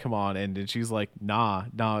 come on. And she's like, nah,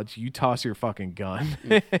 you toss your fucking gun.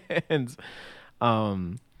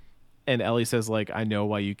 And Ellie says like, I know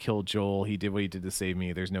why you killed Joel. He did what he did to save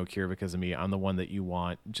me. There's no cure because of me. I'm the one that you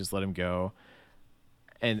want. Just let him go.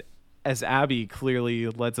 And as Abby clearly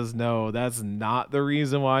lets us know, that's not the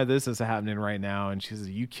reason why this is happening right now. And she says,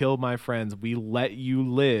 you killed my friends. We let you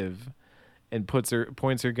live. And points her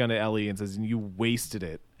gun at Ellie and says, you wasted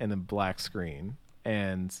it. And then black screen.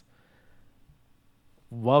 And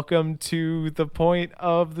welcome to the point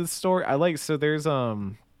of the story. There's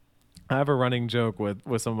I have a running joke with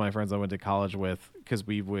some of my friends I went to college with, because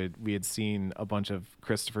we had seen a bunch of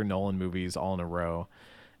Christopher Nolan movies all in a row.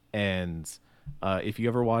 And if you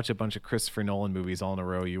ever watch a bunch of Christopher Nolan movies all in a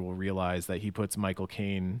row, you will realize that he puts Michael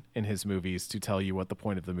Caine in his movies to tell you what the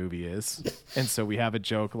point of the movie is. And so we have a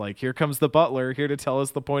joke like, here comes the butler here to tell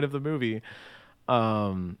us the point of the movie.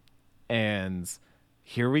 And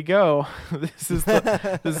here we go. This is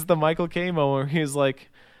the Michael Caine moment where he's like,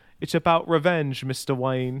 it's about revenge, Mr.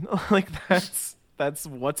 Wayne. Like that's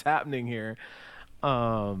what's happening here.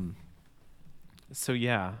 So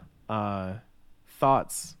yeah.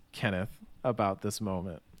 Thoughts, Kenneth, about this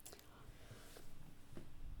moment?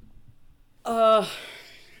 My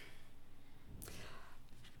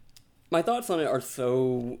thoughts on it are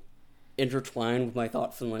so intertwined with my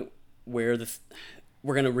thoughts on like where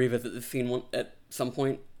we're gonna revisit the scene at some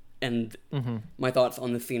point, and my thoughts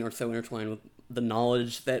on the scene are so intertwined with the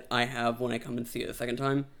knowledge that I have when I come and see it a second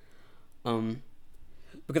time.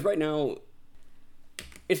 Because right now,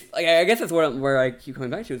 it's like, I guess that's where I keep coming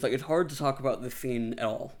back to. It's like, it's hard to talk about this scene at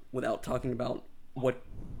all without talking about what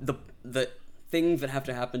the things that have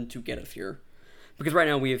to happen to get us here. Because right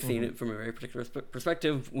now we have seen it from a very particular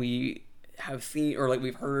perspective. We have seen, or like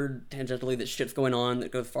we've heard tangentially, that shit's going on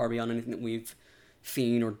that goes far beyond anything that we've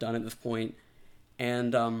seen or done at this point.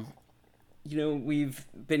 And you know, we've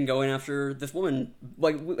been going after this woman.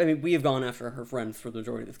 Like, I mean, we have gone after her friends for the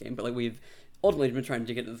majority of this game, but like we've ultimately been trying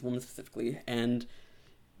to get at this woman specifically. And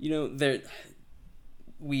you know,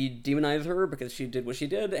 we demonize her because she did what she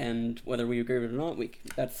did, and whether we agree with it or not,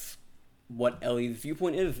 that's what Ellie's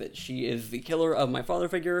viewpoint is, that she is the killer of my father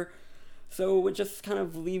figure. So it just kind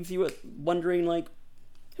of leaves you wondering, like,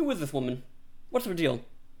 who is this woman? What's her deal?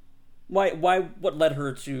 What led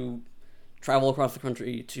her to travel across the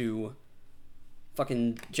country to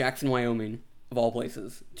fucking Jackson, Wyoming, of all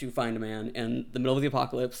places, to find a man in the middle of the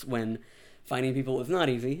apocalypse when finding people is not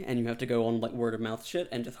easy, and you have to go on like word of mouth shit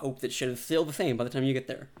and just hope that shit is still the same by the time you get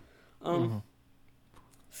there. So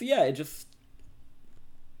yeah, it just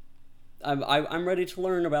I'm ready to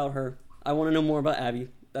learn about her. I want to know more about Abby.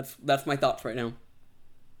 That's my thoughts right now.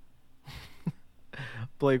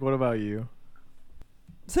 Blake, what about you?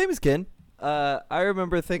 Same as Ken. I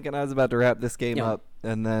remember thinking I was about to wrap this game Yeah. up,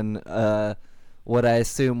 and then what I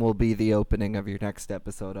assume will be the opening of your next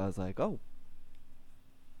episode, I was like, oh,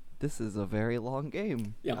 this is a very long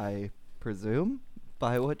game, Yeah. I presume,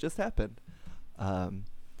 by what just happened.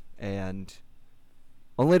 And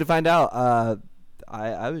only to find out,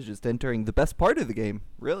 I was just entering the best part of the game,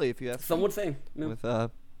 really, if you ask Some me, would say. Yeah.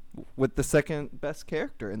 with the second best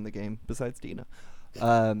character in the game besides Dina.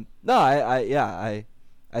 No, I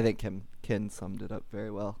think Ken summed it up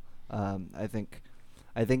very well. I think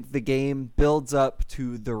the game builds up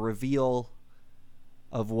to the reveal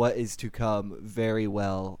of what is to come very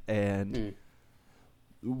well, and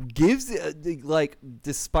gives like,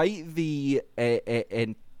 despite the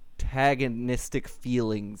antagonistic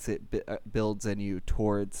feelings it builds in you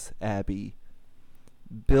towards Abby,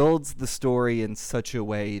 builds the story in such a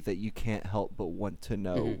way that you can't help but want to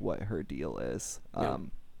know what her deal is. Yeah.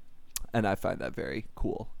 And I find that very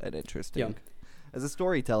cool and interesting Yeah. as a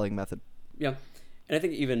storytelling method. Yeah, and I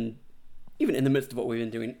think even in the midst of what we've been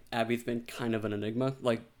doing, Abby's been kind of an enigma.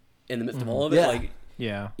 Like in the midst of all of it, Yeah. like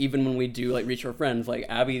Yeah. even when we do like reach our friends, like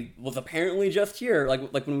Abby was apparently just here.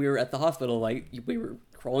 Like when we were at the hospital, like we were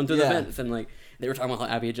crawling through the Yeah. vents, and like they were talking about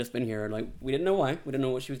how Abby had just been here, and like we didn't know why, we didn't know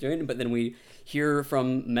what she was doing, but then we hear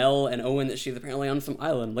from Mel and Owen that she's apparently on some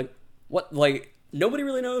island. Like what? Like nobody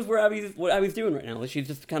really knows what Abby's doing right now. Like she's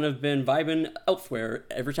just kind of been vibing elsewhere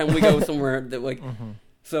every time we go somewhere that like.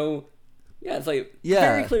 So yeah, it's like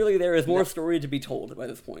very clearly there is more story to be told by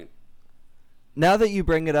this point. Now that you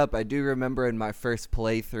bring it up, I do remember in my first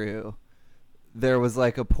playthrough, there was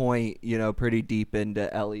like a point, pretty deep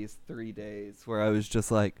into Ellie's 3 days where I was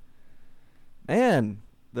just like, man,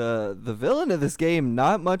 the villain of this game,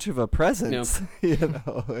 not much of a presence,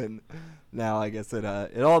 and now I guess it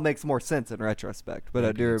all makes more sense in retrospect, but I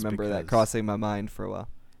Maybe do it's remember that because- crossing my mind for a while.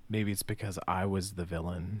 Maybe it's because I was the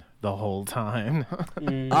villain the whole time.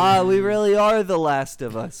 We really are the Last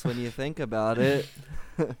of Us when you think about it.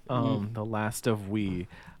 The last of we.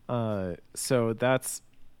 So that's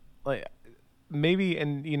like maybe,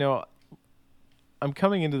 and I'm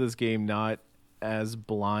coming into this game not as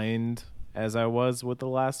blind as I was with The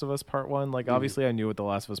Last of Us Part 1. Like obviously I knew what The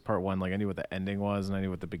Last of Us Part 1, like I knew what the ending was and I knew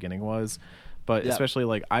what the beginning was, but especially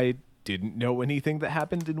like I didn't know anything that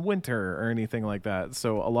happened in winter or anything like that.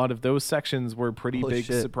 So a lot of those sections were pretty Holy big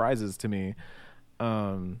shit. surprises to me.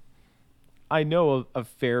 I know a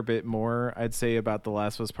fair bit more, I'd say, about The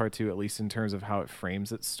Last of Us Part 2, at least in terms of how it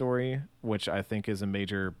frames its story, which I think is a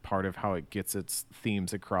major part of how it gets its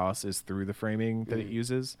themes across is through the framing that it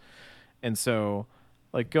uses. And so,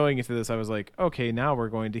 like, going into this, I was like, okay, now we're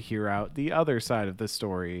going to hear out the other side of the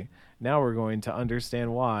story. Now we're going to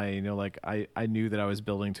understand why, like I knew that I was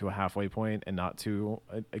building to a halfway point and not to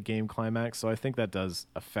a game climax. So I think that does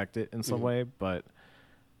affect it in some way, but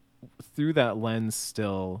through that lens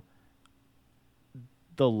still,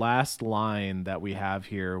 the last line that we have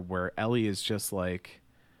here where Ellie is just like,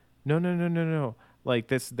 no, like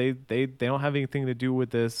this, they don't have anything to do with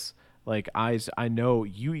this. Like I know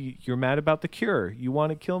you're mad about the cure. You want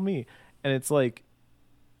to kill me. And it's like,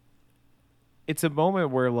 it's a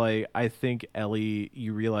moment where like, I think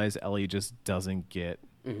you realize Ellie just doesn't get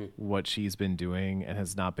what she's been doing and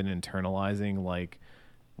has not been internalizing like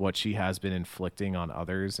what she has been inflicting on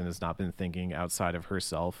others and has not been thinking outside of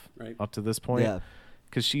herself up to this point. Yeah.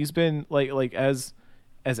 Cause she's been like as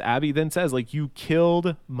Abby then says, like, you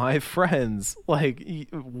killed my friends. Like,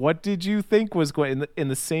 what did you think was going in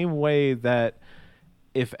the same way that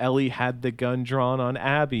if Ellie had the gun drawn on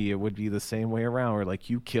Abby, it would be the same way around, where like,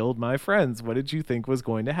 you killed my friends. What did you think was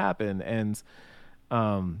going to happen? And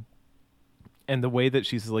the way that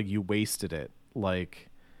she's like, you wasted it. Like,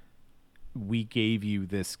 we gave you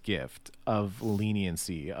this gift of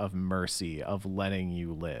leniency, of mercy, of letting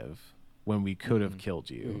you live when we could have killed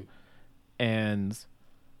you. And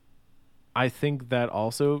I think that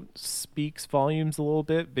also speaks volumes a little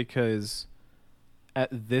bit, because at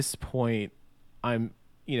this point,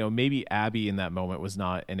 maybe Abby in that moment was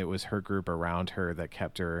not, and it was her group around her that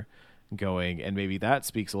kept her going. And maybe that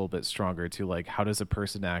speaks a little bit stronger to like, how does a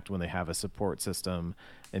person act when they have a support system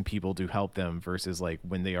and people do help them versus like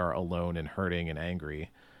when they are alone and hurting and angry.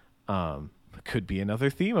 Could be another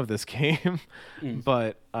theme of this game,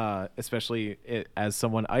 but especially as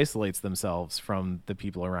someone isolates themselves from the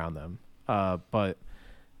people around them. But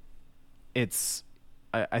it's,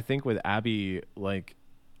 I think with Abby, like,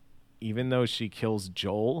 even though she kills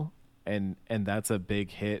Joel and that's a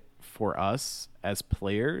big hit for us as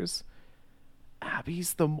players,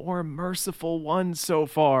 Abby's the more merciful one so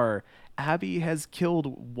far. Abby has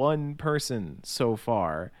killed one person so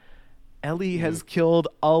far. Ellie has killed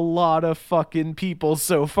a lot of fucking people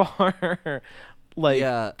so far.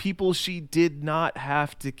 Like, people she did not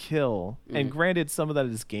have to kill. And granted, some of that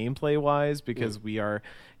is gameplay wise, because we are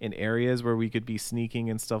in areas where we could be sneaking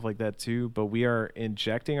and stuff like that too, but we are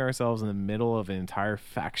injecting ourselves in the middle of an entire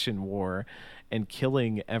faction war and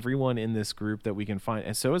killing everyone in this group that we can find.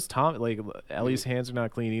 And so is Tom. Like, Ellie's hands are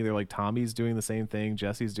not clean either. Like, Tommy's doing the same thing.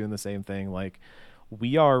 Jesse's doing the same thing. Like,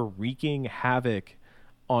 we are wreaking havoc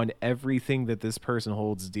on everything that this person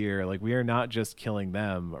holds dear. Like, we are not just killing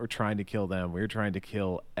them or trying to kill them. We're trying to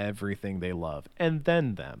kill everything they love and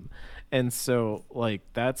then them. And so, like,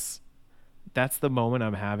 that's the moment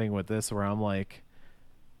I'm having with this, where I'm like,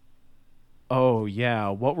 oh yeah,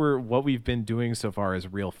 what we've been doing so far is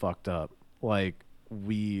real fucked up. Like,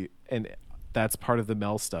 and that's part of the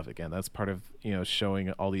Mel stuff again. That's part of,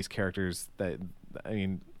 showing all these characters that, I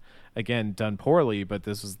mean, again, done poorly, but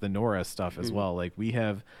this was the Nora stuff as well. Like, we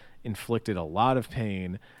have inflicted a lot of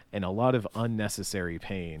pain and a lot of unnecessary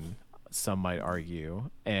pain, some might argue,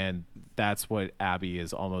 and that's what Abby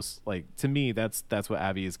is almost like. To me, that's what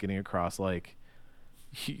Abby is getting across. Like,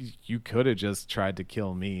 you could have just tried to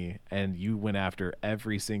kill me, and you went after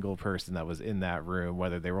every single person that was in that room,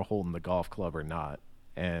 whether they were holding the golf club or not.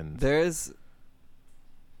 And there's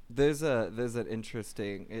an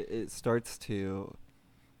interesting. It starts to.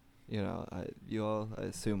 I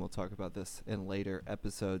assume we'll talk about this in later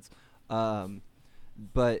episodes,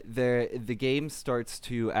 but the game starts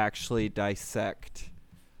to actually dissect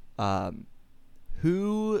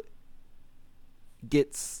who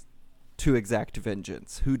gets to exact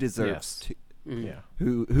vengeance, who deserves to,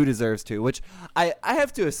 who deserves to. Which I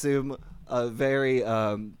have to assume very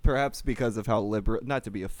perhaps because of how liberal, not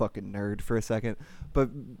to be a fucking nerd for a second,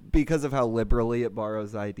 but because of how liberally it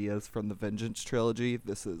borrows ideas from the Vengeance trilogy.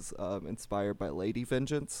 This is inspired by Lady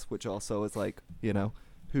Vengeance, which also is like,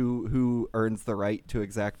 who earns the right to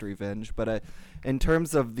exact revenge. But in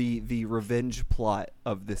terms of the revenge plot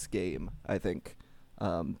of this game, I think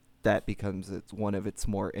that becomes one of its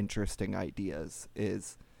more interesting ideas,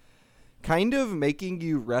 is kind of making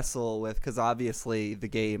you wrestle with, because obviously the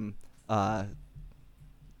game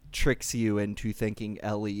tricks you into thinking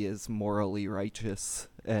Ellie is morally righteous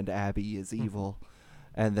and Abby is evil.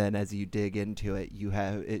 And then as you dig into it,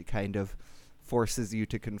 it kind of forces you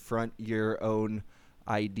to confront your own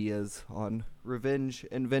ideas on revenge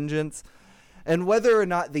and vengeance, and whether or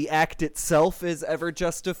not the act itself is ever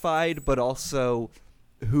justified, but also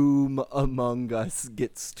whom among us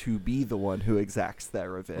gets to be the one who exacts that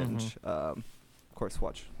revenge. Of course,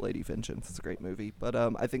 watch Lady Vengeance. It's a great movie. But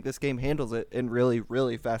I think this game handles it in really,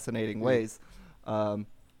 really fascinating ways.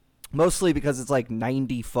 Mostly because it's like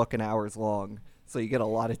 90 fucking hours long. So you get a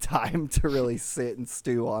lot of time to really sit and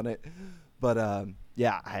stew on it. But I'm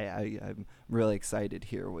really excited to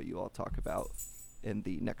hear what you all talk about in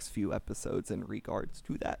the next few episodes in regards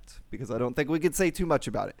to that, because I don't think we could say too much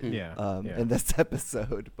about it in this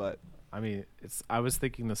episode. But I mean, I was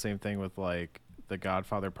thinking the same thing with, like, The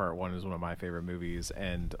Godfather Part 1 is one of my favorite movies,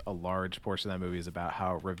 and a large portion of that movie is about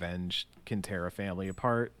how revenge can tear a family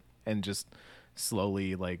apart and just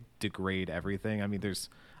slowly, like, degrade everything. I mean, there's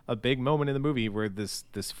a big moment in the movie where this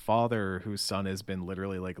father whose son has been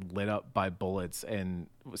literally, like, lit up by bullets and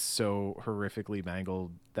was so horrifically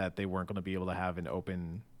mangled that they weren't going to be able to have an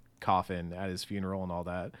open coffin at his funeral and all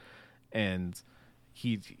that. And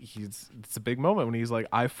it's a big moment when he's like,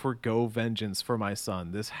 I forgo vengeance for my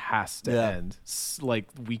son. This has to end. Like,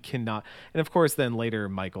 we cannot. And of course, then later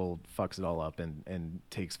Michael fucks it all up and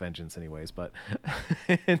takes vengeance anyways. But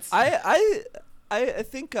I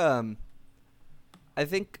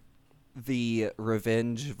think the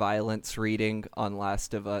revenge violence reading on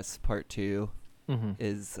Last of Us Part 2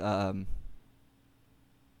 is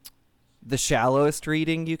the shallowest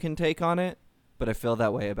reading you can take on it, but I feel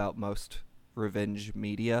that way about most revenge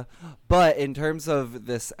media. But in terms of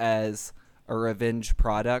this as a revenge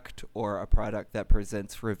product, or a product that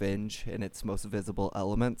presents revenge in its most visible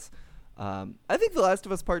elements, I think The Last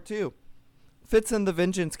of Us Part 2 fits in the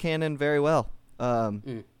vengeance canon very well.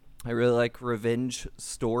 I really like revenge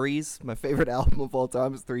stories. My favorite album of all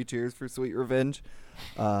time is 3 Cheers for Sweet Revenge.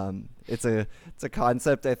 It's a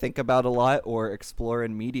concept I think about a lot or explore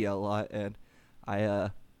in media a lot, and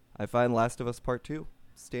I find Last of Us Part 2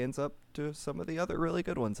 stands up to some of the other really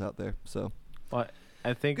good ones out there. So, well,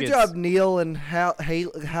 I think good job, Neil and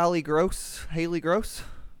Haley Gross.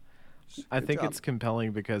 I think it's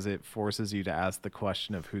compelling because it forces you to ask the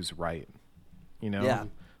question of who's right. Yeah.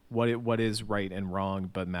 what is right and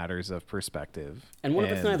wrong, but matters of perspective. And what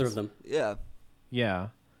if it's neither of them? Yeah. Yeah.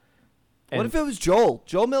 What And if it was Joel?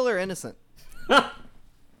 Joel Miller innocent.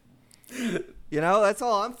 You know, that's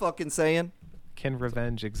all I'm fucking saying. can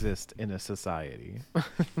revenge exist in a society? An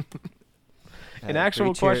Hey,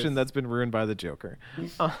 actual 3 question cheers. that's been ruined by the Joker.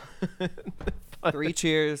 3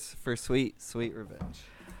 cheers for sweet, sweet revenge.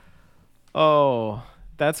 Oh,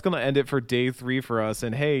 that's going to end it for day 3 for us.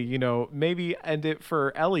 And hey, maybe end it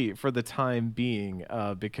for Ellie for the time being,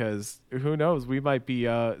 because who knows, we might be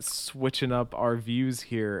switching up our views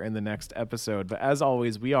here in the next episode. But as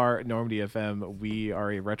always, we are Normandy FM. We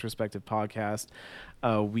are a retrospective podcast.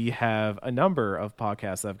 We have a number of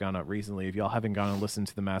podcasts that have gone up recently. If y'all haven't gone and listened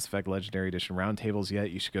to the Mass Effect Legendary Edition roundtables yet,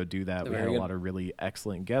 you should go do that. We had a lot of really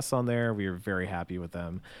excellent guests on there. We were very happy with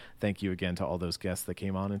them. Thank you again to all those guests that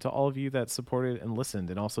came on and to all of you that supported and listened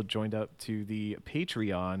and also joined up to the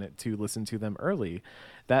Patreon to listen to them early.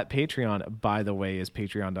 That Patreon, by the way, is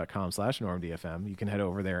patreon.com/normdfm. You can head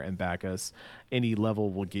over there and back us. Any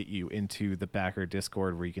level will get you into the backer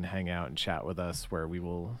Discord where you can hang out and chat with us, where we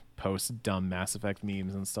will post dumb Mass Effect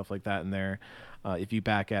memes and stuff like that in there. If you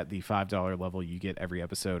back at the $5 level, you get every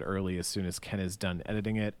episode early as soon as Ken is done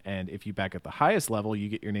editing it. And if you back at the highest level, you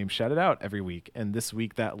get your name shouted out every week. And this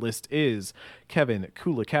week, that list is Kevin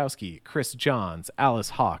Kulikowski, Chris Johns,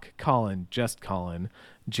 Alice Hawk, Colin,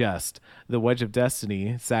 Jest, The Wedge of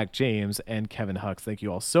Destiny, Zach James, and Kevin Hux. Thank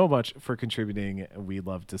you all so much for contributing. We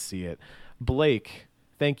love to see it. Blake,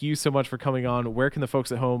 thank you so much for coming on. Where can the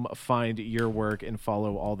folks at home find your work and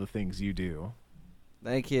follow all the things you do?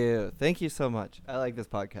 Thank you. Thank you so much. I like this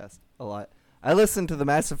podcast a lot. I listen to the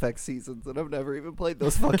Mass Effect seasons, and I've never even played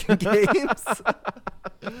those fucking games.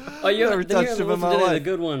 Oh, you Never haven't then you touched haven't them in listened my to any of the life.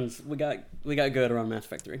 good ones. We got good around Mass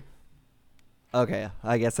Effect 3. Okay,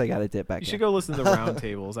 I guess I gotta dip back You in. should go listen to the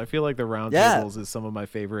roundtables. I feel like the roundtables is some of my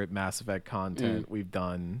favorite Mass Effect content we've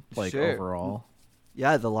done, Sure. overall.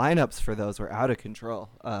 Yeah, the lineups for those were out of control.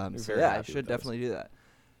 So very yeah, I happy with should those. definitely do that.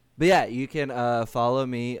 But yeah, you can follow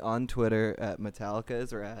me on Twitter at Metallica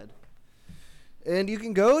is Rad. And you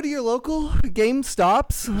can go to your local Game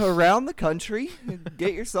Stops around the country and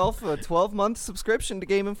get yourself a 12-month subscription to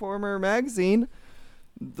Game Informer magazine,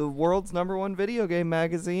 the world's #1 video game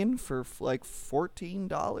magazine, for like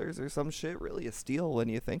 $14 or some shit. Really a steal when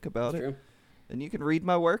you think about That's it. true. And you can read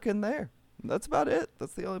my work in there. That's about it.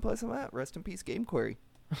 That's the only place I'm at. Rest in peace, Game Query.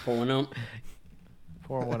 Pour one out.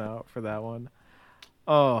 Pour one out for that one.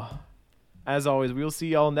 Oh, as always, we will see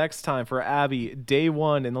y'all next time for Abby, day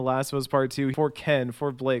 1 in The Last of Us Part 2. For Ken,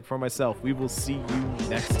 for Blake, for myself, we will see you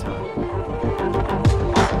next time.